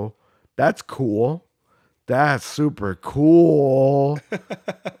 So that's cool. That's super cool.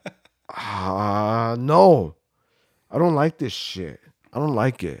 No. I don't like this shit. I don't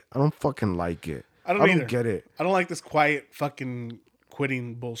like it. I don't fucking like it. I don't get it. I don't like this quiet fucking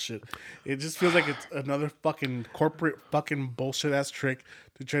quitting bullshit. It just feels like it's another fucking corporate fucking bullshit ass trick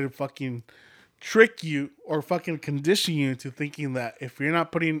to try to fucking trick you or fucking condition you into thinking that if you're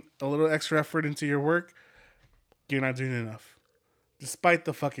not putting a little extra effort into your work, you're not doing enough. Despite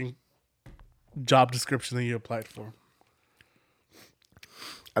the fucking job description that you applied for.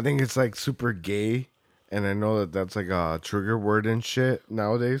 I think it's like super gay, and I know that that's like a trigger word and shit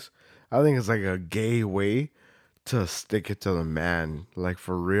nowadays. I think it's like a gay way to stick it to the man, like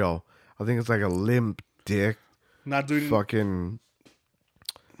for real. I think it's like a limp dick. Not doing fucking.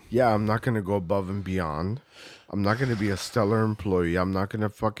 Yeah, I'm not gonna go above and beyond. I'm not gonna be a stellar employee. I'm not gonna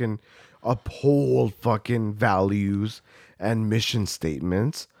fucking uphold fucking values and mission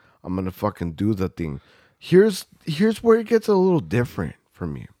statements. I'm gonna fucking do the thing. Here's where it gets a little different for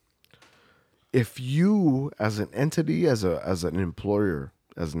me. If you, as an entity, as an employer,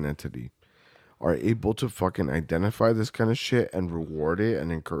 as an entity, are able to fucking identify this kind of shit and reward it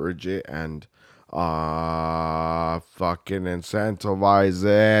and encourage it and Fucking incentivize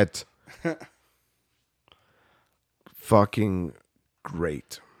it. Fucking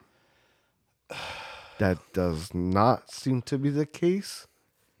great. That does not seem to be the case,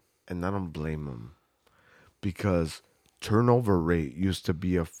 and I don't blame them, because turnover rate used to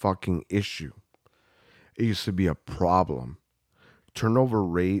be a fucking issue. It used to be a problem. Turnover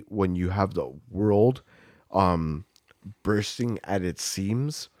rate, when you have the world bursting at its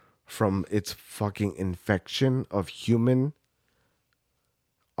seams from its fucking infection of human,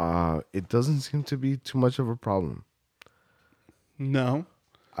 it doesn't seem to be too much of a problem. No.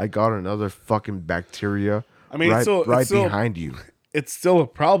 I got another fucking bacteria it's still, behind you. It's still a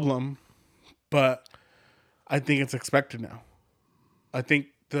problem, but I think it's expected now. I think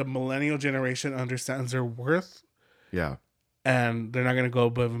the millennial generation understands their worth. Yeah. And they're not going to go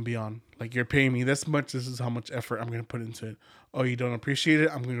above and beyond. Like, you're paying me this much. This is how much effort I'm going to put into it. Oh, you don't appreciate it?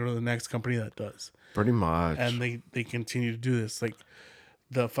 I'm going to go to the next company that does. Pretty much. And they continue to do this. Like,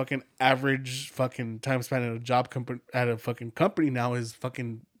 the fucking average fucking time span at a job company at a fucking company now is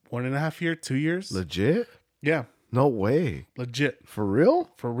fucking 1.5 years, 2 years. Legit? Yeah. No way. Legit. For real?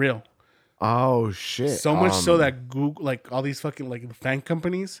 For real. Oh shit. So much so that Google, like all these fucking like fan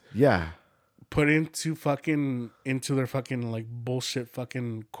companies, yeah, put into their fucking like bullshit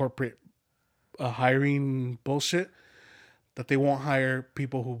fucking corporate hiring bullshit, that they won't hire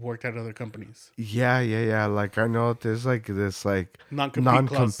people who worked at other companies. Yeah. Like, I know there's like this like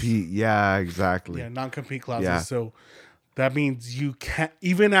non-compete. Yeah, exactly. Yeah, non-compete clauses. Yeah. So that means you can't,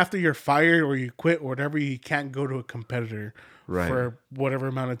 even after you're fired or you quit or whatever, you can't go to a competitor for whatever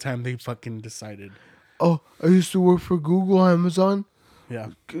amount of time they fucking decided. Oh, I used to work for Google, Amazon. Yeah.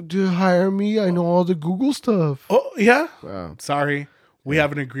 Do you hire me? I know all the Google stuff. Oh, yeah? Wow. Sorry. We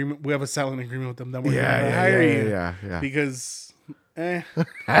have an agreement. We have a silent agreement with them that we're going to hire you. Yeah. Because, because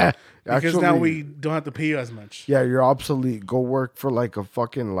actually, now we don't have to pay you as much. Yeah, you're obsolete. Go work for like a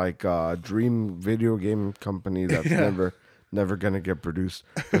fucking like dream video game company that's never gonna get produced.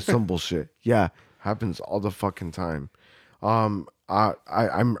 Or some bullshit. Yeah, happens all the fucking time. I'm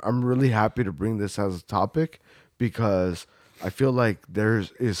really happy to bring this as a topic, because I feel like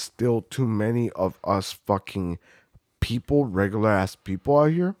is still too many of us fucking people, regular ass people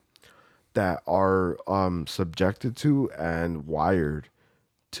out here, that are subjected to and wired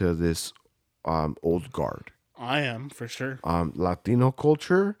to this old guard. I am, for sure. Latino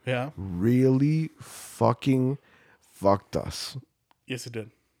culture really fucking fucked us. Yes, it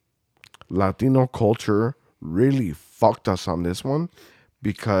did. Latino culture really fucked us on this one,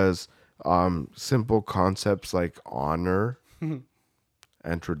 because simple concepts like honor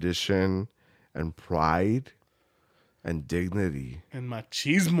and tradition and pride and dignity and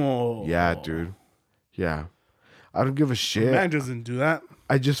machismo. Yeah, dude. Yeah. I don't give a shit. Man doesn't do that.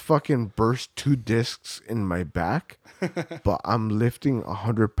 I just fucking burst 2 discs in my back, but I'm lifting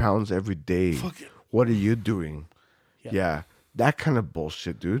 100 pounds every day. What are you doing? Yeah. That kind of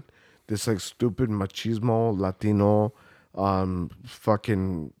bullshit, dude. This like stupid machismo, Latino,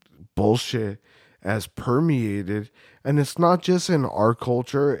 fucking bullshit has permeated. And it's not just in our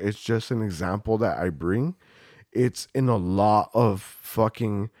culture. It's just an example that I bring. It's in a lot of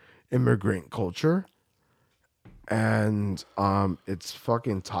fucking immigrant culture. And it's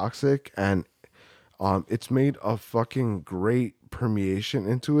fucking toxic, and it's made a fucking great permeation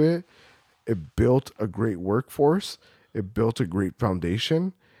into it. It built a great workforce. It built a great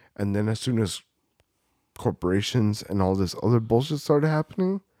foundation. And then as soon as corporations and all this other bullshit started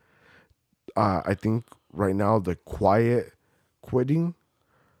happening, I think right now the quiet quitting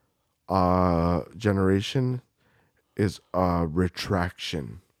generation is a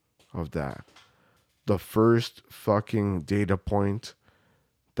retraction of that. The first fucking data point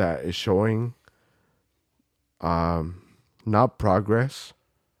that is showing not progress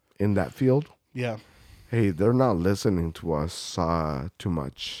in that field. Yeah. Hey, they're not listening to us too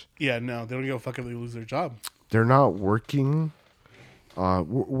much. Yeah, no, they don't give a fuck if they lose their job. They're not working.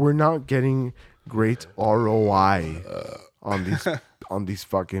 We're not getting great ROI on these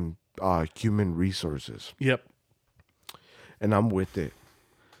fucking human resources. Yep. And I'm with it.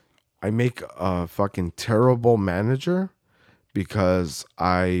 I make a fucking terrible manager, because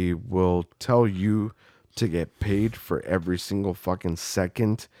I will tell you to get paid for every single fucking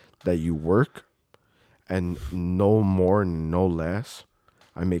second that you work, and no more, no less.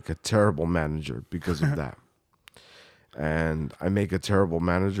 I make a terrible manager because of that. And I make a terrible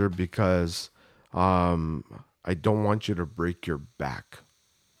manager because I don't want you to break your back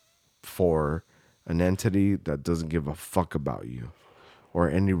for an entity that doesn't give a fuck about you, or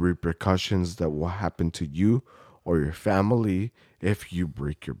any repercussions that will happen to you or your family if you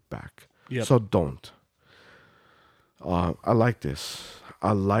break your back. Yep. So don't. I like this.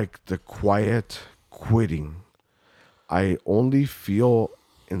 I like the quiet quitting. I only feel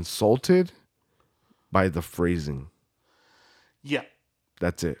insulted by the phrasing. Yeah.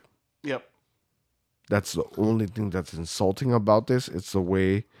 That's it. Yep. That's the only thing that's insulting about this. It's the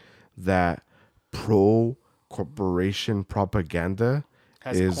way that pro-corporation propaganda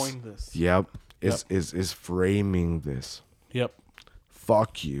has coined this. Yep. Is framing this. Yep.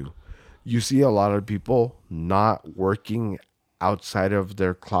 Fuck you. You see a lot of people not working outside of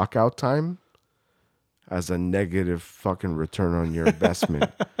their clock out time as a negative fucking return on your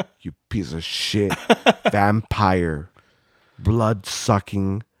investment. You piece of shit. Vampire. Blood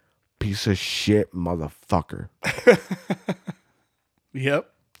sucking piece of shit motherfucker. Yep.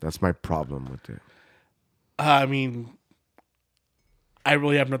 That's my problem with it. I mean, I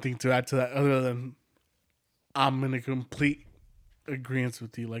really have nothing to add to that other than I'm in a complete agreement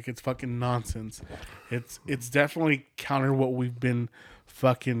with you. Like, it's fucking nonsense. It's definitely counter what we've been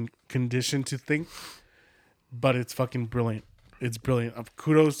fucking conditioned to think, but it's fucking brilliant. It's brilliant.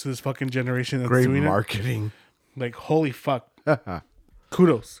 Kudos to this fucking generation that's great doing marketing. It. Like, holy fuck.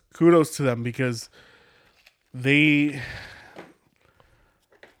 Kudos to them, because they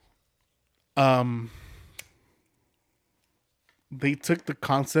took the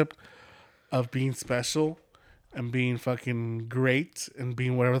concept of being special and being fucking great and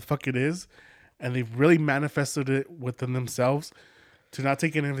being whatever the fuck it is, and they've really manifested it within themselves to not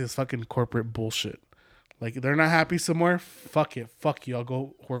take any of this fucking corporate bullshit. Like, they're not happy somewhere, fuck it, fuck you, I'll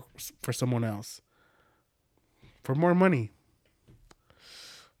go work for someone else for more money.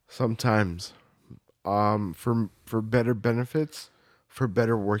 Sometimes, for better benefits, for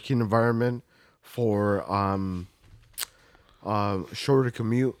better working environment, for shorter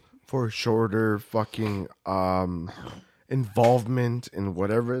commute, for shorter fucking involvement in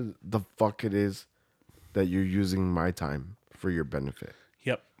whatever the fuck it is that you're using my time for your benefit.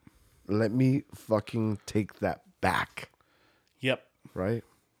 Yep. Let me fucking take that back. Yep. Right?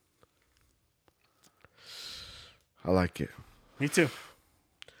 I like it. Me too.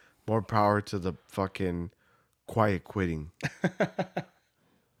 More power to the fucking quiet quitting.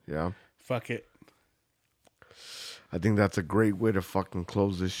 Yeah. Fuck it. I think that's a great way to fucking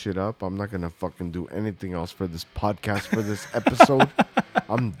close this shit up. I'm not going to fucking do anything else for this podcast, for this episode.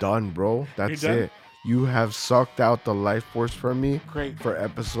 I'm done, bro. That's it. You have sucked out the life force from me. Great. For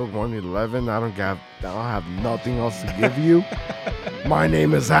episode 111. I don't have nothing else to give you. My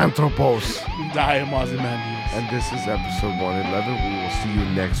name is Anthropos. I am Ozymandias. And this is episode 111. We will see you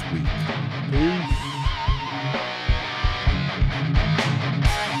next week. Peace.